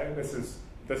R, say. This is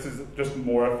just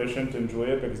more efficient in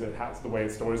Julia because it has the way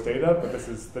it stores data, but this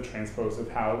is the transpose of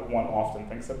how one often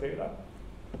thinks of data.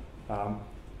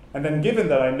 And then given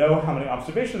that I know how many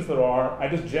observations there are, I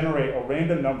just generate a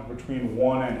random number between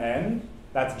 1 and n.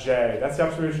 That's j. That's the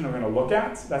observation I'm going to look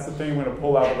at. That's the thing I'm going to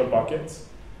pull out of the bucket.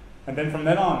 And then from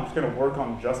then on, I'm just going to work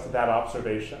on just that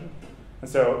observation. And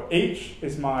so h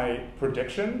is my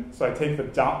prediction. So I take the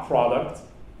dot product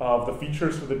of the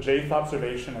features for the jth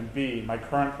observation and b, my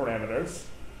current parameters.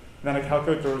 And then I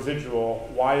calculate the residual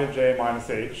y of j minus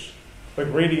h. The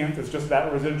gradient is just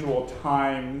that residual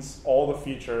times all the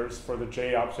features for the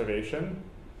j observation.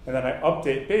 And then I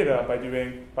update beta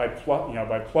by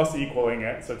plus equaling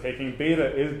it. So taking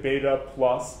beta is beta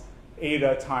plus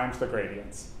eta times the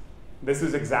gradients. This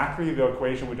is exactly the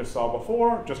equation we just saw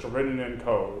before, just written in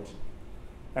code.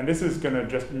 And this is going to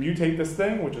just mutate this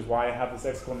thing, which is why I have this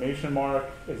exclamation mark.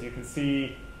 As you can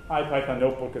see, IPython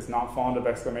Notebook is not fond of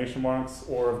exclamation marks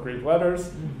or of Greek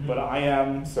letters, but I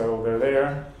am, so they're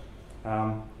there.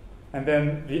 And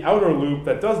then the outer loop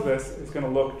that does this is going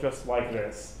to look just like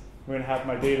this. I'm going to have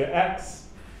my data x,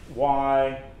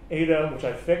 y, eta, which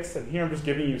I fixed, and here I'm just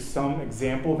giving you some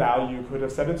example value you could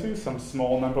have set it to, some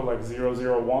small number like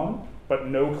 001, but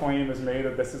no claim is made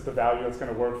that this is the value that's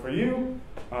going to work for you,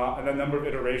 and the number of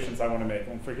iterations I want to make.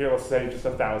 And for here, let's say just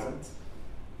 1,000.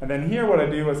 And then here what I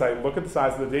do is I look at the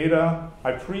size of the data,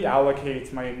 I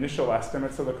pre-allocate my initial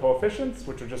estimates of the coefficients,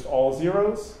 which are just all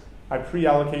zeros. I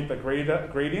pre-allocate the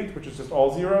gradient, which is just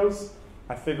all zeros.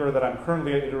 I figure that I'm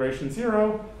currently at iteration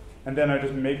 0, and then I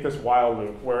just make this while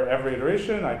loop, where every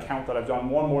iteration, I count that I've done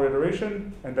one more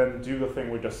iteration, and then do the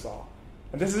thing we just saw.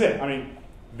 And this is it. I mean,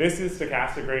 this is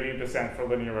stochastic gradient descent for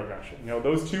linear regression. You know,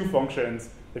 those two functions,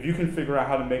 if you can figure out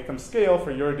how to make them scale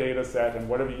for your data set and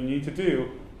whatever you need to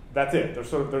do, that's it.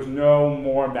 There's no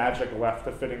more magic left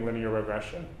to fitting linear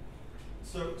regression.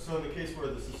 So in the case where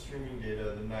this is streaming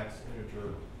data, the max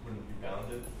integer wouldn't be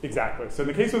bounded? Exactly. So in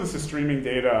the case where this is streaming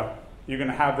data, you're going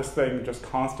to have this thing just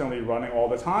constantly running all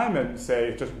the time and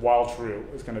say just while true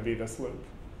is going to be this loop.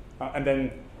 And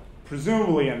then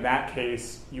presumably in that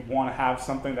case, you want to have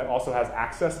something that also has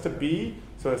access to B,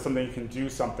 so that's something you can do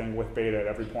something with beta at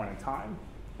every point in time.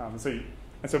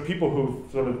 So people who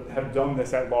sort of have done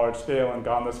this at large scale and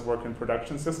gotten this work in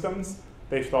production systems,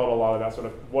 they've thought a lot about sort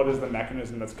of what is the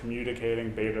mechanism that's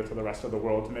communicating beta to the rest of the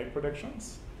world to make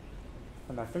predictions.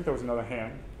 And I think there was another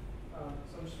hand. So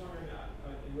I'm just wondering,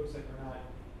 it looks like we're not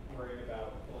worrying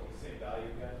about pulling the same value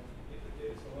again if the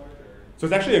data's so large, or? So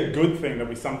it's actually a good thing that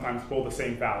we sometimes pull the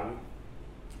same value.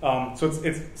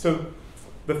 So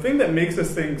the thing that makes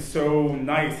this thing so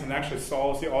nice and actually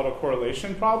solves the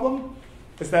autocorrelation problem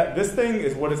is that this thing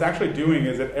is what it's actually doing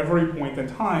is at every point in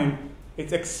time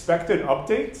its expected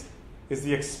update is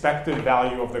the expected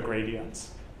value of the gradient.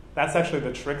 That's actually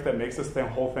the trick that makes this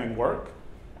whole thing work,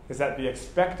 is that the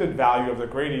expected value of the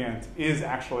gradient is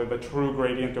actually the true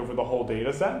gradient over the whole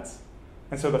data set.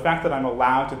 And so the fact that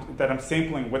I'm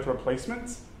sampling with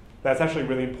replacements, that's actually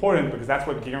really important because that's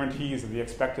what guarantees that the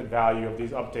expected value of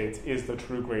these updates is the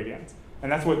true gradient.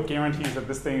 And that's what guarantees that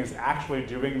this thing is actually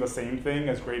doing the same thing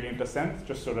as gradient descent,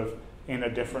 just sort of in a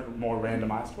different, more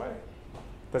randomized way.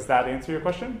 Does that answer your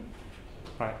question?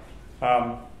 All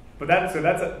right. But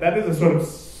that is a sort of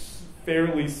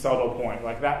fairly subtle point.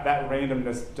 Like that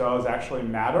randomness does actually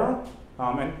matter.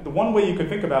 And the one way you could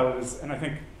think about it is, and I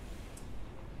think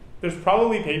there's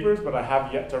probably papers, but I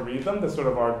have yet to read them, that sort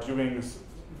of are doing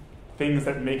things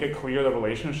that make it clear the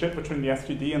relationship between the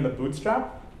SGD and the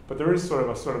bootstrap. But there is sort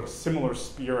of similar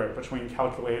spirit between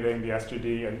calculating the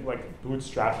SGD and like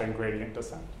bootstrapping gradient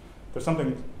descent. There's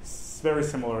something very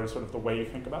similar in sort of the way you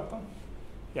think about them.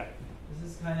 Yeah.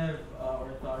 This is kind of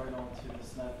orthogonal to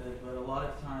this method, but a lot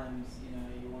of times,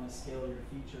 you want to scale your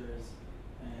features,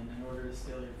 and in order to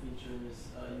scale your features,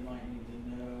 you might need to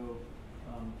know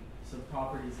some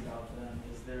properties about them.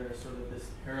 Is there sort of this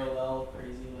parallel,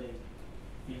 crazy like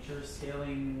feature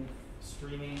scaling,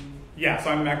 streaming? Yeah,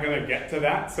 so I'm not going to get to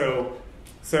that. So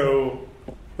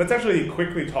let's actually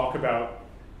quickly talk about,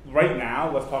 right now,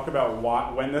 let's talk about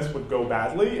when this would go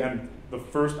badly, and the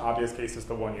first obvious case is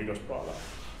the one you just brought up.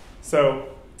 So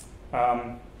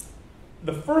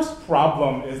the first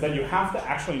problem is that you have to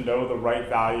actually know the right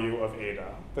value of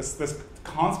eta. This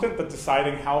constant that's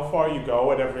deciding how far you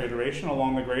go at every iteration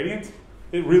along the gradient,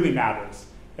 it really matters.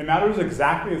 It matters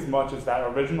exactly as much as that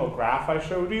original graph I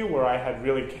showed you where I had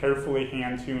really carefully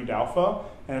hand-tuned alpha.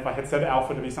 And if I had set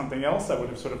alpha to be something else, I would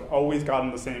have sort of always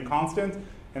gotten the same constant.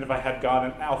 And if I had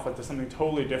gotten alpha to something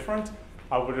totally different,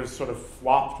 I would have sort of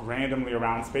flopped randomly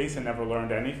around space and never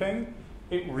learned anything.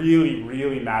 It really,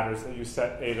 really matters that you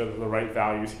set eta to the right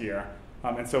values here.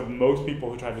 And so most people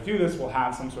who try to do this will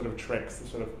have some sort of tricks.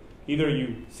 Sort of either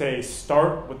you say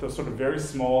start with the sort of very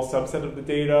small subset of the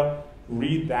data,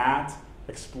 read that,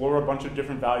 explore a bunch of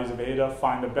different values of eta,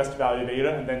 find the best value of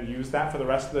eta, and then use that for the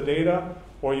rest of the data.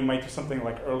 Or you might do something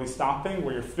like early stopping,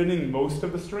 where you're fitting most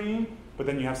of the stream, but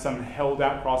then you have some held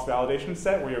out cross-validation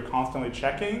set where you're constantly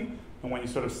checking. And when you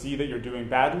sort of see that you're doing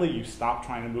badly, you stop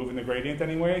trying to move in the gradient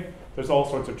anyway. There's all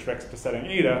sorts of tricks to setting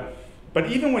eta. But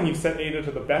even when you set eta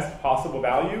to the best possible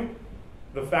value,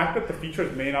 the fact that the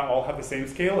features may not all have the same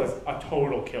scale is a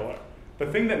total killer. The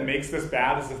thing that makes this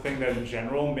bad is the thing that in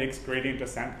general makes gradient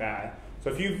descent bad. So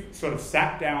if you've sort of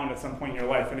sat down at some point in your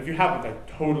life, and if you haven't, I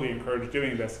totally encourage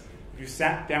doing this. If you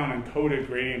sat down and coded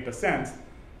gradient descent,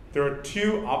 there are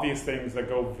two obvious things that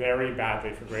go very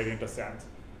badly for gradient descent.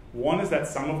 One is that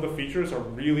some of the features are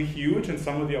really huge and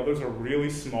some of the others are really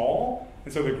small.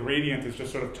 And so the gradient is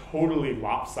just sort of totally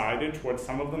lopsided towards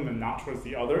some of them and not towards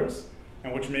the others,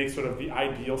 and which makes sort of the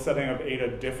ideal setting of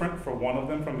eta different for one of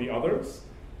them from the others.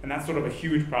 And that's sort of a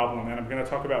huge problem. And I'm going to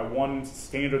talk about one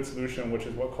standard solution, which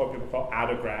is what people call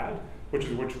AdaGrad, which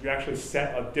we actually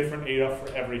set a different eta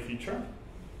for every feature.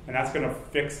 And that's going to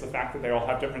fix the fact that they all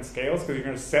have different scales, because you're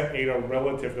going to set eta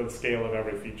relative to the scale of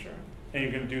every feature. And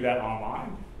you can do that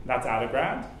online. That's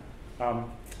AdaGrad.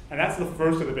 And that's the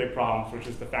first of the big problems, which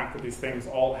is the fact that these things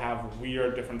all have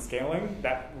weird different scaling.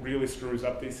 That really screws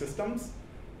up these systems.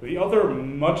 The other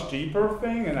much deeper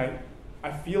thing, and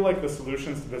I feel like the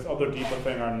solutions to this other deeper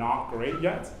thing are not great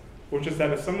yet, which is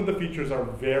that if some of the features are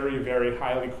very, very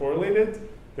highly correlated,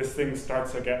 this thing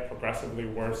starts to get progressively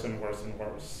worse and worse and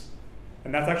worse.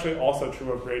 And that's actually also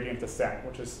true of gradient descent,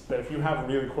 which is that if you have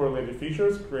really correlated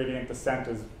features, gradient descent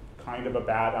is kind of a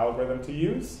bad algorithm to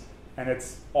use. And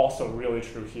it's also really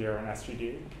true here in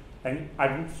SGD. And I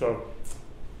don't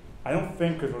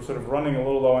think, because we're sort of running a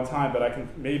little low on time,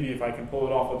 but maybe if I can pull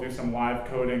it off, I'll do some live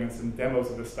coding and some demos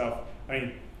of this stuff. I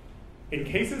mean, in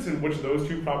cases in which those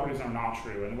two properties are not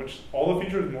true, in which all the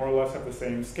features more or less have the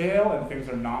same scale and things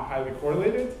are not highly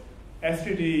correlated,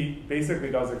 SGD basically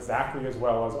does exactly as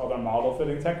well as other model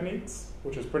fitting techniques,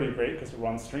 which is pretty great because it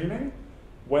runs streaming.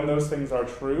 When those things are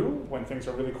true, when things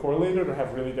are really correlated or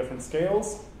have really different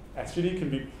scales, SGD can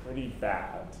be pretty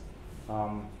bad.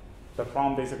 The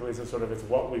problem basically is it's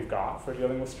what we've got for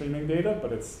dealing with streaming data,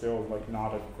 but it's still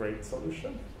not a great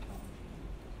solution.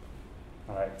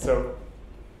 All right, so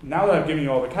now that I've given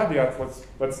you all the caveats,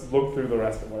 let's look through the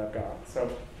rest of what I've got. So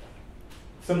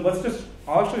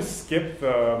I'll actually skip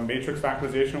the matrix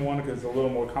factorization one because it's a little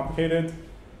more complicated.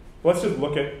 Let's just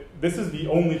look at, this is the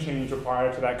only change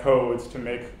required to that code to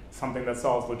make something that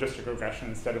solves logistic regression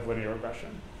instead of linear regression.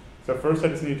 So first I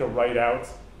just need to write out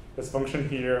this function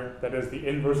here that is the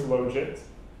inverse logit.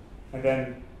 And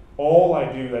then all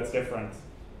I do that's different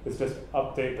is just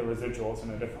update the residuals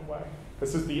in a different way.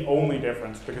 This is the only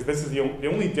difference, because this is the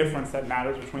only difference that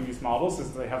matters between these models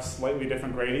is that they have slightly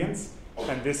different gradients,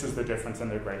 and this is the difference in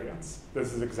their gradients.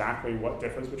 This is exactly what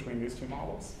differs between these two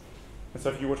models. And so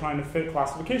if you were trying to fit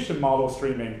classification model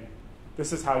streaming,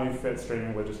 this is how you fit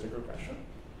streaming logistic regression.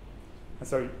 And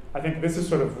so I think this is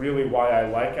sort of really why I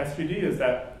like SGD, is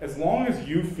that as long as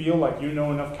you feel like you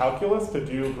know enough calculus to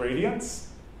do gradients,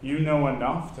 you know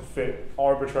enough to fit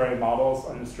arbitrary models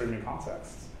in the streaming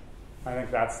context. I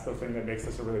think that's the thing that makes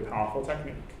this a really powerful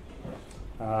technique.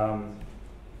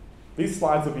 These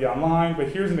slides will be online, but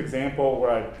here's an example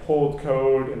where I pulled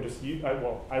code and just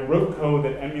I wrote code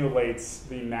that emulates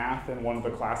the math in one of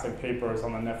the classic papers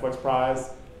on the Netflix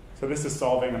prize. So this is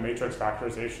solving a matrix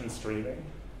factorization streaming.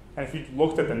 And if you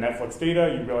looked at the Netflix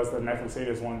data, you realize that Netflix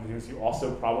data is one of the things you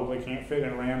also probably can't fit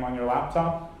in RAM on your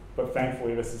laptop. But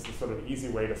thankfully, this is the sort of easy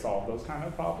way to solve those kind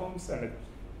of problems. And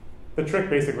the trick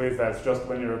basically is that it's just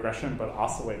linear regression, but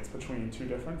oscillates between two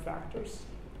different factors.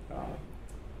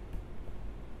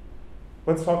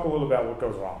 Let's talk a little about what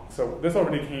goes wrong. So this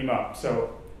already came up.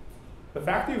 So the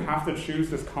fact that you have to choose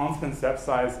this constant step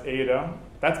size eta,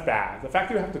 that's bad. The fact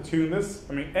that you have to tune this,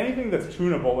 I mean, anything that's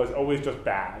tunable is always just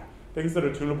bad. Things that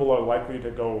are tunable are likely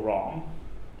to go wrong.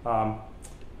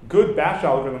 Good batch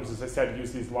algorithms, as I said,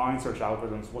 use these line search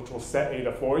algorithms, which will set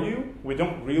eta for you. We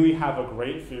don't really have a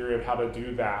great theory of how to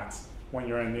do that when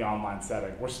you're in the online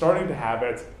setting. We're starting to have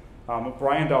it.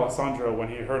 Brian D'Alessandro, when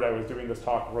he heard I was doing this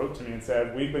talk, wrote to me and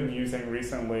said, we've been using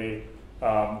recently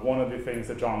one of the things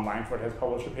that John Langford has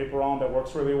published a paper on that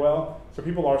works really well. So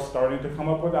people are starting to come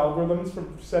up with algorithms for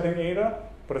setting eta,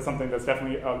 but it's something that's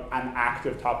definitely an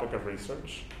active topic of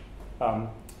research.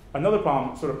 Another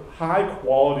problem, sort of high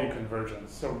quality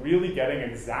convergence. So really getting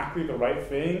exactly the right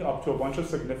thing up to a bunch of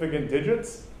significant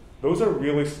digits, those are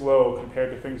really slow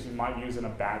compared to things you might use in a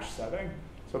batch setting.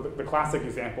 So the classic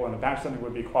example in a batch setting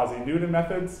would be quasi-Newton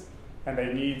methods, and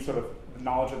they need sort of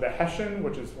knowledge of the Hessian,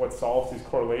 which is what solves these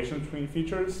correlations between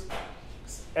features.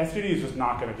 SGD is just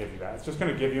not going to give you that. It's just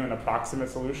going to give you an approximate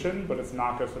solution, but it's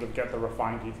not going to sort of get the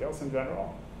refined details in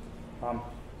general.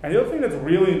 And the other thing that's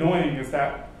really annoying is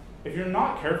that if you're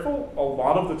not careful, a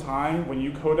lot of the time when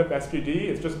you code up SGD,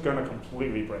 it's just going to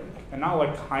completely break. And not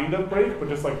like kind of break, but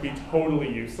just like be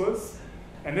totally useless.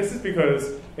 And this is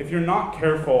because if you're not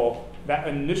careful, that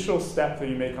initial step that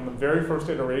you make on the very first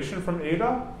iteration from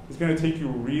eta is going to take you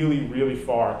really, really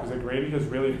far because the gradient is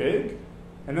really big.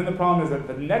 And then the problem is that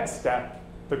the next step,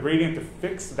 the gradient to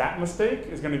fix that mistake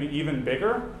is going to be even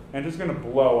bigger and just going to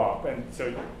blow up. And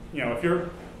so, if you're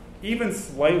even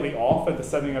slightly off at the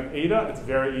setting of eta, it's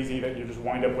very easy that you just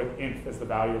wind up with inf as the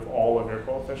value of all of your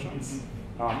coefficients.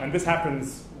 And this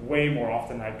happens way more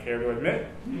often than I care to admit,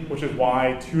 which is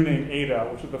why tuning eta,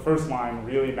 which is the first line,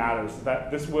 really matters. That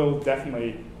this will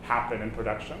definitely happen in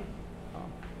production.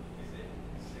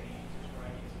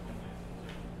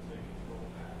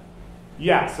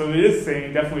 Yeah, so it is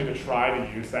saying definitely to try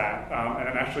to use that. And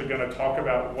I'm actually going to talk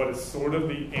about what is sort of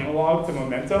the analog to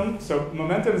momentum. So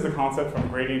momentum is the concept from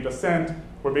gradient descent,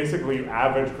 where basically you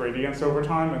average gradients over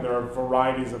time, and there are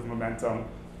varieties of momentum,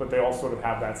 but they all sort of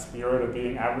have that spirit of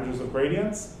being averages of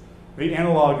gradients. The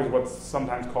analog is what's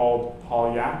sometimes called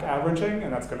Polyak averaging,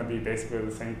 and that's going to be basically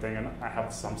the same thing, and I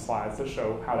have some slides to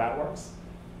show how that works.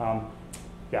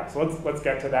 Yeah, so let's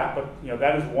get to that, but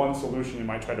that is one solution you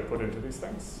might try to put into these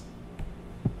things.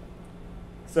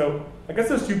 So I guess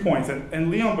there's 2 points, and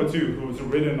Leon Batu, who's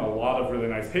written a lot of really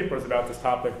nice papers about this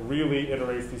topic, really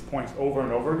iterates these points over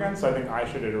and over again, so I think I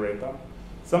should iterate them.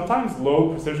 Sometimes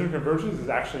low precision convergence is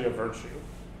actually a virtue.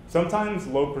 Sometimes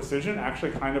low precision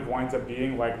actually kind of winds up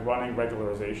being like running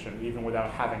regularization, even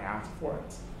without having asked for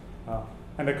it.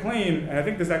 And the claim, and I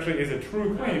think this actually is a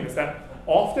true claim, is that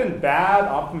often bad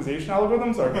optimization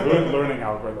algorithms are good learning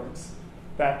algorithms.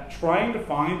 That trying to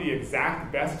find the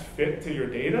exact best fit to your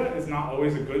data is not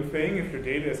always a good thing if your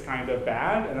data is kind of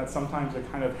bad, and that sometimes a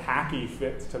kind of hacky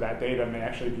fit to that data may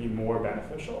actually be more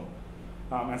beneficial.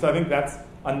 And so I think that's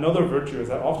another virtue, is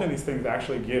that often these things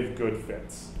actually give good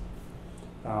fits.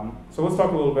 So let's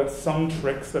talk a little bit some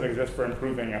tricks that exist for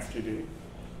improving SGD.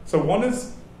 So one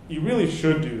is, you really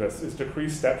should do this, is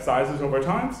decrease step sizes over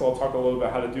time. So I'll talk a little bit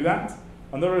how to do that.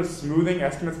 Another is smoothing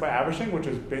estimates by averaging, which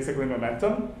is basically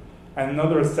momentum. And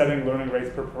another is setting learning rates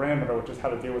per parameter, which is how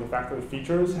to deal with the fact that the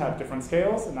features have different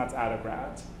scales, and that's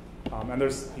attograd. And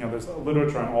there's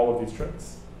literature on all of these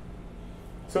tricks.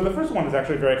 So the first one is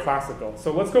actually very classical.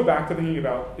 So let's go back to thinking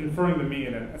about inferring the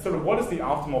mean and sort of what is the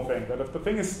optimal thing? That if the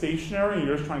thing is stationary and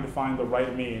you're just trying to find the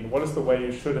right mean, what is the way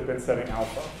you should have been setting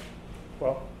alpha?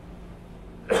 Well,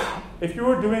 if you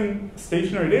were doing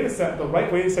stationary data set, the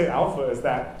right way to say alpha is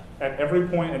that at every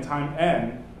point in time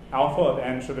n, alpha of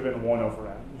n should have been 1 over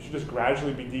n. You should just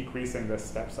gradually be decreasing this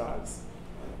step size.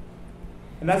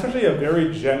 And that's actually a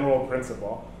very general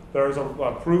principle. There's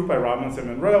a proof by Robinson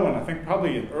and Monroe, and I think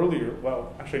probably an earlier,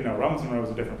 well, actually no, Robinson and Monroe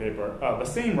was a different paper. The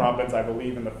same Robbins, I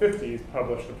believe, in the 50s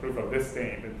published a proof of this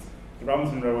same. And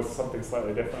Robinson and Monroe was something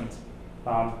slightly different,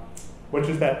 which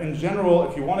is that in general,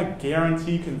 if you want to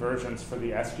guarantee convergence for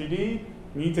the SGD, you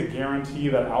need to guarantee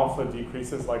that alpha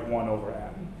decreases like 1 over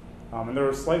n. And there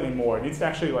are slightly more. It needs to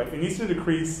actually it needs to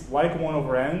decrease like 1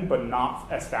 over n, but not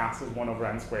as fast as 1 over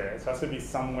n squared. So it has to be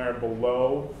somewhere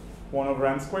below 1 over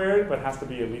n squared, but it has to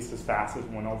be at least as fast as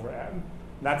 1 over n.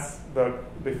 That's the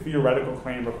theoretical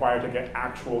claim required to get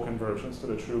actual convergence to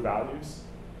the true values.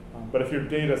 But if your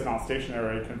data is not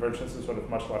stationary, convergence is sort of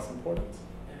much less important.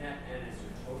 And that n is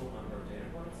your total number of data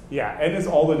points? Yeah, n is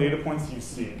all the data points you've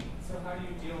seen. So how do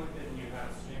you deal with it when you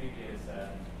have a streaming data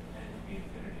set and to be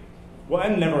infinity? Well,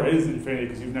 n never is infinity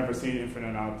because you've never seen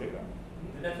infinite amount of data.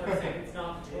 And that's what I'm saying, it's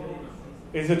not the total number.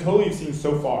 It's the total you've seen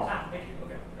so far. Thank you,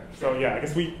 okay. So yeah, I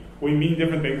guess we mean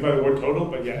different things by the word total,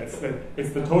 but yeah, it's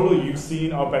the total you've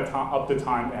seen up to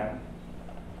time n.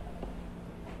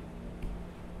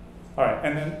 All right,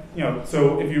 and then,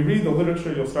 so if you read the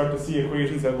literature, you'll start to see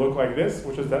equations that look like this,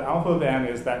 which is that alpha of n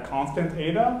is that constant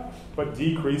eta, but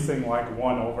decreasing like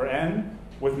 1 over n,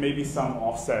 with maybe some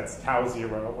offsets, tau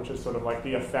 0, which is sort of like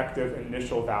the effective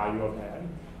initial value of n.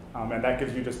 And that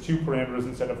gives you just 2 parameters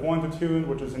instead of 1 to 2,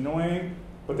 which is annoying,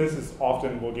 but this is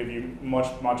often will give you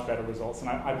much, much better results. And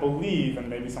I believe, and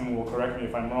maybe someone will correct me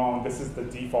if I'm wrong, this is the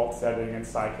default setting in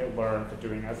scikit-learn for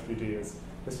doing SVD, is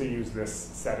to use this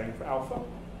setting for alpha.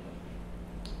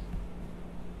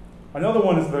 Another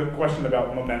one is the question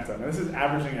about momentum, and this is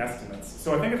averaging estimates.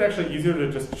 So I think it's actually easier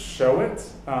to just show it.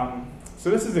 So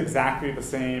this is exactly the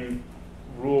same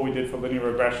rule we did for linear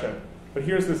regression, but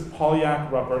here's this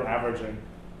Polyak-Ruppert averaging.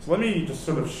 So let me just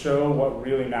sort of show what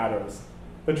really matters.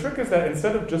 The trick is that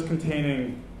instead of just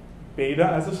containing beta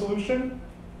as a solution,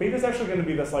 beta is actually going to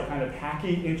be this like kind of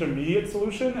hacky intermediate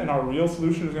solution, and our real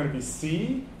solution is going to be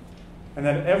C. And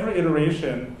then every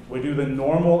iteration, we do the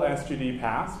normal SGD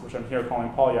pass, which I'm here calling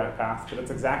Polyak pass, but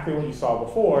it's exactly what you saw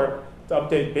before to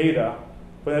update beta.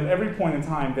 But at every point in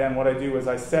time, then what I do is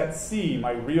I set C,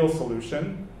 my real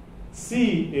solution.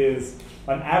 C is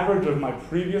an average of my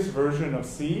previous version of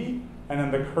C, and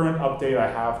then the current update I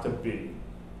have to B.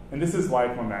 And this is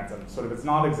like momentum. Sort of, it's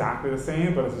not exactly the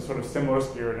same, but it's a sort of similar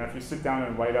spirit. And if you sit down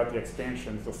and write out the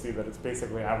expansions, you'll see that it's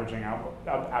basically averaging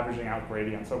out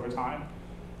gradients over time.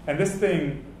 And this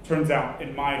thing turns out,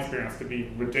 in my experience, to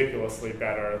be ridiculously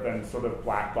better than sort of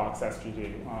black box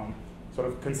SGD. Sort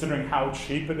of considering how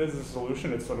cheap it is as a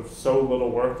solution, it's sort of so little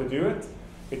work to do it.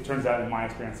 It turns out, in my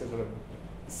experience, to sort of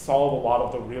solve a lot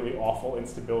of the really awful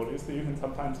instabilities that you can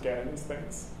sometimes get in these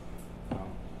things.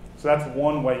 So that's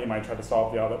one way you might try to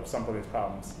solve some of these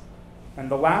problems.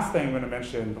 And the last thing I'm going to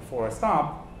mention before I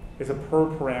stop is a per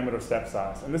parameter step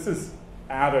size. And this is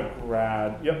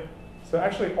AdaGrad. Yep. So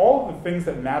actually, all of the things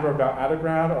that matter about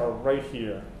AdaGrad are right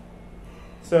here.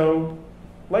 So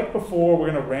like before, we're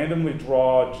going to randomly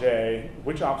draw J,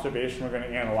 which observation we're going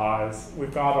to analyze.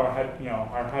 We've got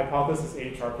our hypothesis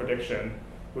H, our prediction.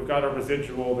 We've got our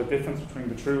residual, the difference between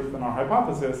the truth and our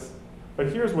hypothesis. But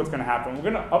here's what's going to happen.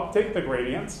 We're going to update the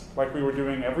gradients like we were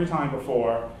doing every time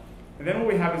before. And then what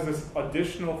we have is this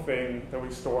additional thing that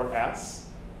we store S.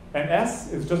 And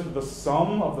S is just the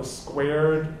sum of the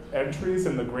squared entries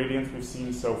in the gradients we've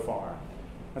seen so far.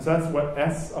 And so that's what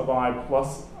S of I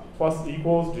plus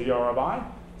equals GR of I.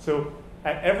 So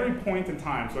at every point in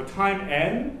time, so at time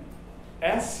n,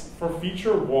 S for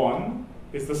feature 1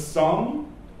 is the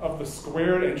sum of the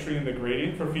squared entry in the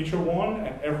gradient for feature 1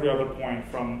 at every other point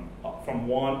from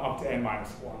 1 up to n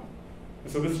minus 1.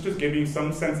 And so this is just giving you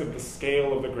some sense of the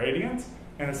scale of the gradient,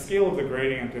 and the scale of the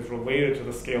gradient is related to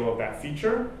the scale of that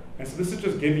feature. And so this is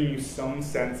just giving you some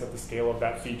sense of the scale of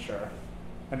that feature.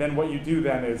 And then what you do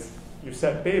then is you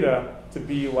set beta to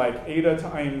be like eta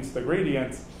times the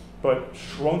gradient, but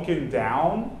shrunken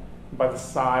down by the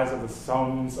size of the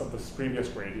sums of the previous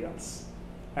gradients.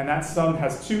 And that sum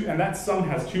has two nice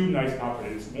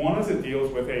properties. One is it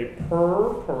deals with a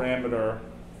per parameter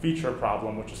feature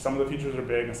problem, which is some of the features are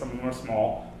big and some of them are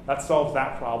small. That solves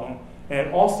that problem. And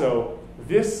it also,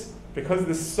 because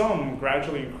this sum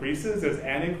gradually increases as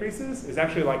n increases, is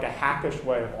actually like a hackish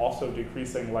way of also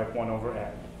decreasing like 1 over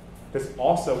n. This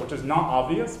also, which is not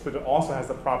obvious, but it also has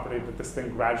the property that this thing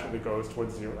gradually goes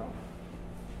towards 0.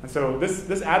 And so this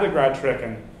AdaGrad trick,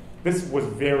 and this was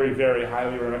very, very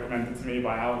highly recommended to me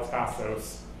by Alex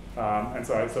Passos, and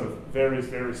so I sort of very,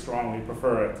 very strongly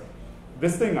prefer it.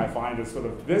 this thing I find is sort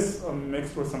of this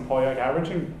mixed with some polyotic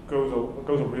averaging goes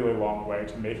a really long way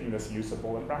to making this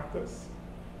usable in practice.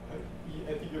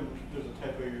 I think there's a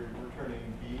typo, you're returning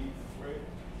B, right?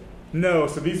 No,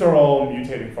 so these are all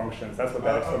mutating functions. That's what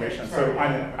that explanation. Okay, sorry, so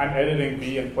I'm editing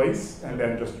B in place and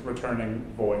then just returning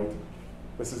void.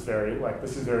 This is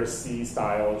very C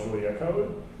style Julia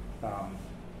code.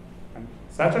 And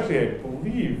so that's actually, I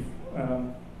believe,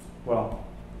 well,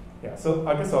 yeah. So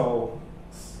I guess I'll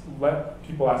let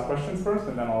people ask questions first,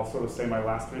 and then I'll sort of say my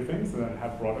last three things, and then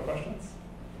have broader questions.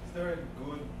 Is there a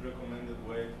good recommended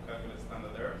way to calculate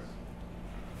standard errors?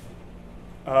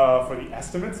 For the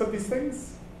estimates of these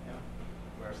things? Yeah,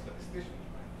 we're a statistician,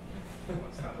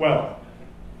 right? Well,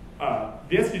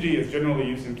 the SVG is generally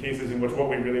used in cases in which what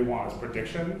we really want is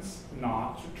predictions,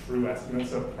 not true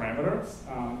estimates of parameters.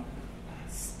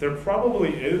 There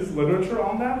probably is literature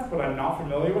on that, but I'm not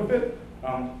familiar with it.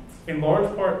 In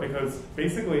large part because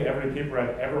basically every paper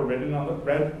I've ever written on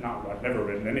I've never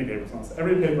written any papers on this.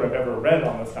 Every paper I've ever read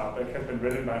on this topic has been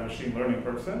written by a machine learning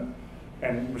person,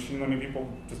 and machine learning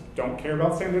people just don't care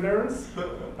about standard errors.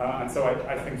 And so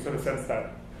I think sort of sense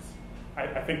that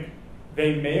I think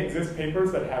they may exist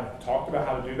papers that have talked about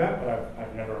how to do that, but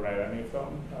I've never read any of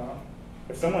them.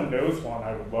 If someone knows one,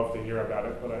 I would love to hear about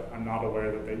it, but I'm not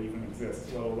aware that they even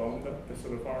exist, let alone that they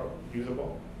sort of are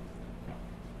usable.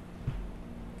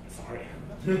 Sorry.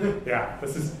 Yeah, the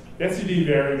SVG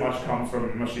very much comes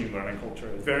from machine learning culture.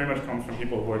 It very much comes from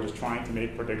people who are just trying to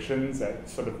make predictions at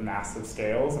sort of massive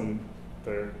scales, and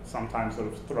they're sometimes sort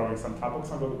of throwing some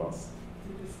topics under the bus.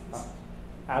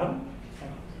 Adam?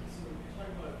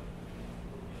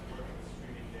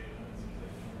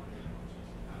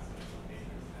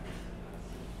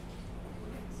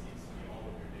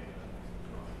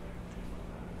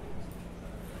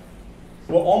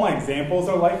 Well, all my examples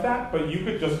are like that, but you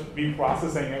could just be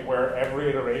processing it where every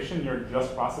iteration you're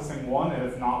just processing one and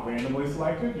it's not randomly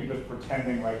selected. You're just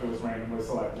pretending like it was randomly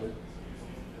selected.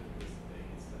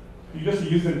 You just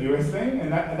use the newest thing, and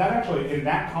that actually, in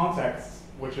that context,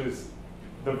 which is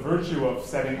the virtue of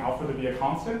setting alpha to be a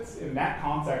constant, in that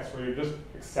context where you're just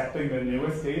accepting the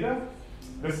newest data,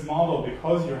 this model,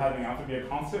 because you're having alpha be a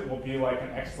constant, will be like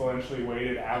an exponentially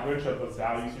weighted average of those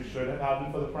values you should have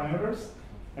had for the parameters.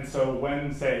 And so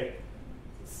when, say,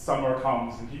 summer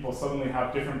comes and people suddenly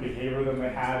have different behavior than they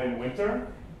had in winter,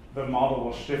 the model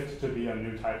will shift to be a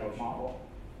new type of model.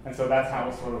 And so that's how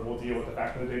it sort of will deal with the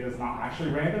fact that the data is not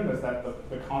actually random, is that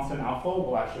the constant alpha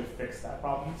will actually fix that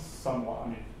problem somewhat. I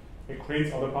mean, it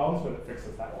creates other problems, but it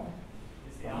fixes that one.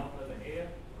 Is the alpha the eta,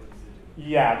 or is it?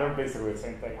 Yeah, they're basically the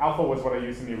same thing. Alpha was what I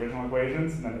used in the original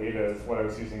equations, and then eta is what I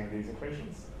was using in these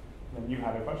equations. And then you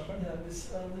had a question? Yeah,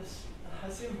 this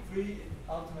Hessian-free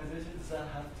optimization, does that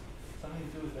have something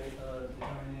to do with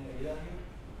determining eta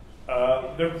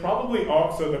here? There probably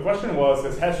are. So the question was,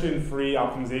 does Hessian-free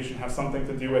optimization have something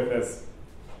to do with this?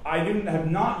 I have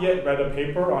not yet read a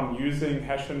paper on using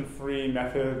Hessian-free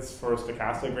methods for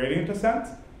stochastic gradient descent,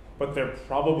 but there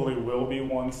probably will be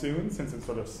one soon, since it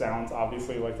sort of sounds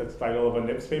obviously like the title of a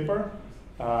NIPS paper.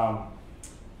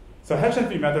 So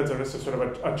Hessian-free methods are just a sort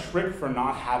of a trick for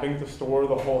not having to store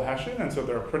the whole Hessian, and so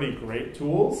they're pretty great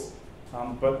tools.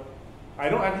 But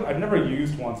I've never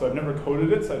used one, so I've never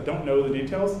coded it, so I don't know the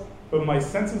details. But my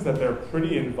sense is that they're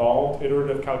pretty involved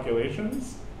iterative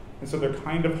calculations, and so they're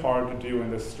kind of hard to do in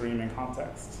this streaming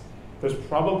context. There's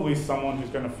probably someone who's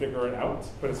going to figure it out,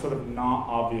 but it's sort of not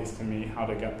obvious to me how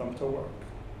to get them to work.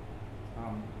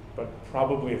 But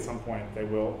probably at some point they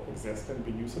will exist and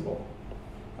be usable.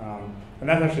 And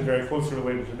that's actually very closely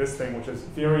related to this thing, which is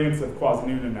variants of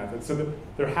quasi-Newton methods. So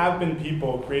there have been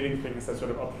people creating things that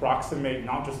sort of approximate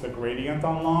not just the gradient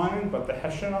on line, but the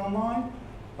Hessian on line.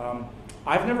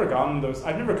 I've never gotten those,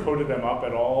 I've never coded them up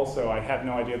at all, so I had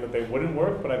no idea that they wouldn't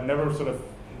work, but I've never sort of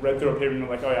read through a paper and been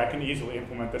like, oh yeah, I can easily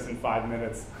implement this in 5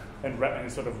 minutes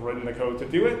and sort of written the code to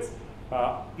do it.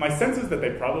 My sense is that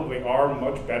they probably are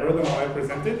much better than what I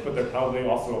presented, but they're probably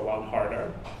also a lot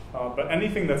harder. But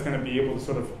anything that's going to be able to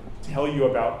sort of tell you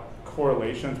about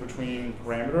correlations between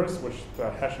parameters, which the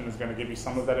Hessian is going to give you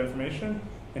some of that information,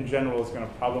 in general is going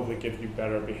to probably give you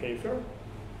better behavior.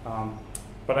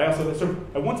 But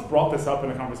I once brought this up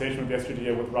in a conversation with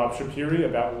yesterday with Rob Shapiri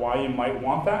about why you might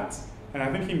want that. And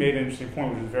I think he made an interesting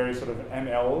point, which is very sort of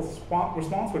ML's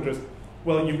response, which is,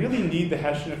 well, you really need the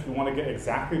Hessian if you want to get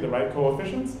exactly the right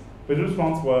coefficients. But his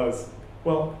response was,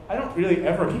 well, I don't really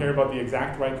ever care about the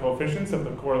exact right coefficients if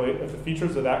the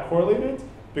features are that correlated,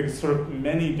 because sort of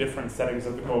many different settings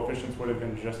of the coefficients would have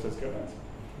been just as good.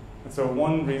 And so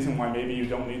one reason why maybe you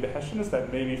don't need the Hessian is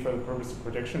that maybe for the purpose of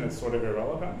prediction, it's sort of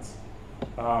irrelevant.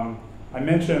 I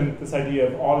mentioned this idea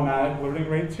of automatic learning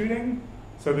rate tuning.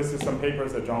 So this is some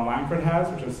papers that John Langford has,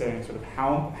 which is saying sort of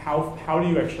how do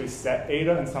you actually set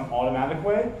ADA in some automatic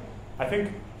way. I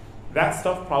think that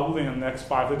stuff probably in the next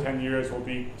 5 to 10 years will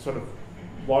be sort of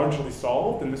largely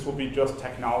solved, and this will be just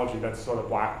technology that's sort of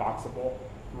black boxable.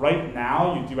 Right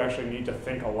now, you do actually need to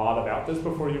think a lot about this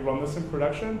before you run this in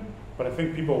production, but I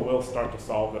think people will start to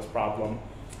solve this problem.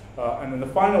 And then the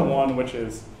final one, which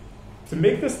is to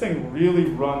make this thing really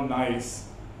run nice,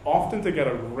 often to get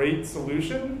a great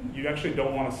solution, you actually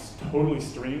don't want to totally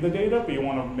stream the data, but you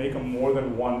want to make a more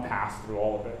than one pass through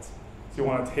all of it. So you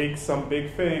want to take some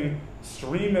big thing,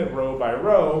 stream it row by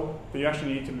row, but you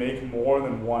actually need to make more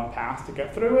than one pass to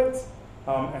get through it.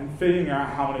 And figuring out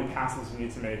how many passes you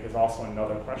need to make is also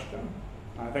another question.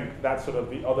 I think that's sort of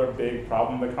the other big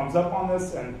problem that comes up on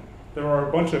this, and there are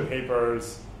a bunch of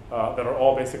papers that are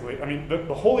all basically, I mean,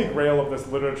 the holy grail of this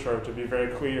literature, to be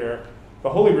very clear, the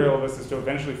holy grail of this is to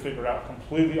eventually figure out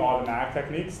completely automatic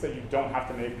techniques that you don't have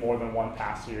to make more than one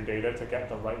pass to your data to get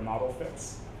the right model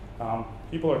fits.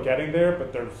 People are getting there,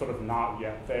 but they're sort of not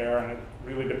yet there, and it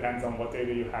really depends on what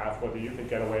data you have, whether you could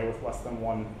get away with less than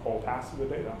one whole pass to the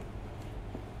data.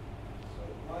 So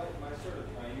my sort of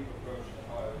naive approach to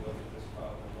how I would look at this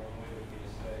problem normally would be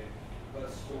to say,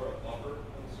 let's store a buffer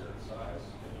of a certain size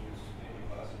and use maybe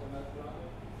classical method on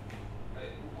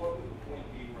it. What would the point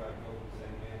be where I go and say,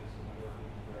 man, this isn't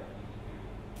working, where I need to do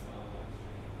online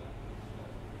streaming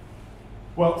instead?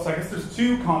 Well, so I guess there's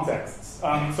two contexts.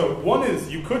 So one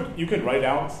is you could write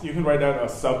out a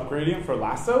subgradient for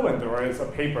lasso, and there is a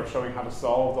paper showing how to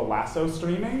solve the lasso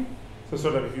streaming. So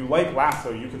sort of if you like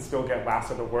lasso, you can still get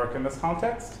lasso to work in this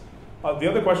context. The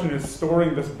other question is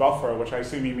storing this buffer, which I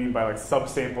assume you mean by like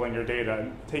subsampling your data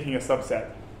and taking a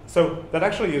subset. So that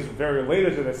actually is very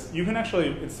related to this. You can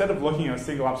actually, instead of looking at a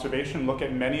single observation, look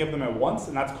at many of them at once,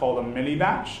 and that's called a mini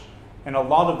batch. And a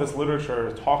lot of this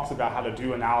literature talks about how to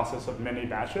do analysis of mini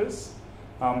batches.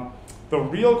 The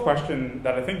real question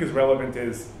that I think is relevant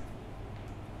is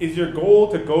your goal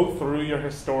to go through your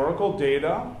historical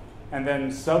data and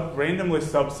then randomly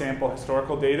subsample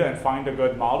historical data and find a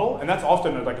good model? And that's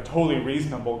often like a totally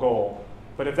reasonable goal.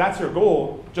 But if that's your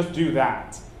goal, just do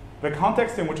that. The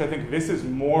context in which I think this is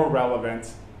more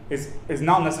relevant is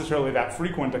not necessarily that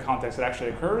frequent a context that actually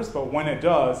occurs, but when it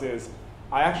does is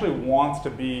I actually want to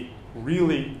be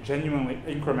really genuinely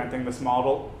incrementing this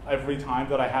model every time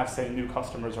that I have, say, new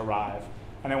customers arrive.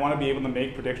 And I want to be able to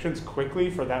make predictions quickly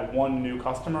for that one new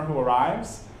customer who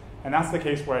arrives. And that's the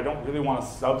case where I don't really want to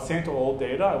subsample old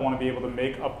data. I want to be able to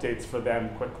make updates for them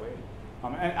quickly.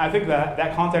 And I think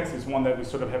that context is one that we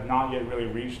sort of have not yet really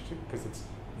reached, because it's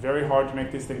very hard to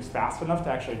make these things fast enough to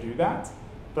actually do that.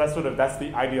 But that's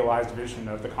the idealized vision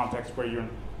of the context where you're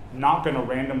not going to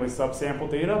randomly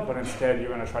subsample data, but instead you're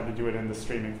going to try to do it in the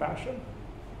streaming fashion.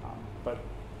 But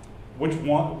which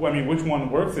one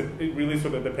works? It really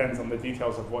sort of depends on the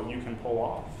details of what you can pull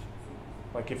off.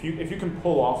 Like if you can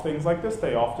pull off things like this,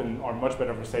 they often are much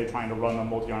better for, say, trying to run a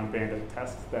multi-arm bandit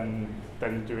test than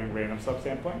doing random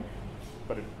subsampling.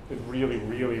 But it really,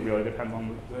 really, really depends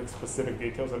on the specific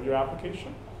details of your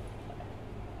application.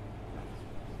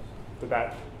 Did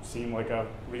that seem like a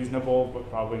reasonable but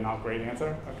probably not great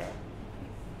answer? Okay,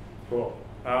 cool.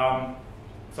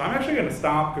 So I'm actually going to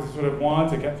stop because I sort of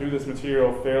wanted to get through this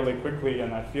material fairly quickly,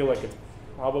 and I feel like it's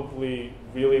probably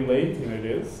really late, and it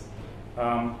is.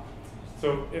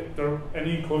 So if there are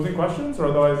any closing questions, or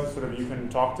otherwise sort of you can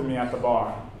talk to me at the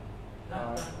bar.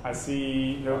 I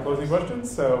see no closing questions,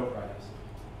 so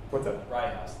what's that?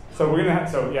 Rye House. So we're gonna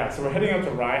so we're heading up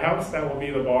to Rye House. That will be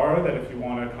the bar that if you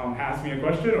want to come ask me a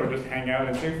question or just hang out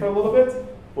and think for a little bit,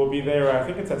 we'll be there. I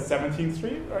think it's at 17th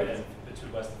Street, right? Yeah,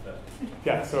 between West and 5th.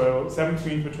 Yeah, so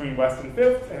 17th between West and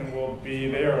 5th, and we'll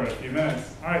be there in a few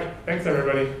minutes. All right, thanks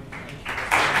everybody.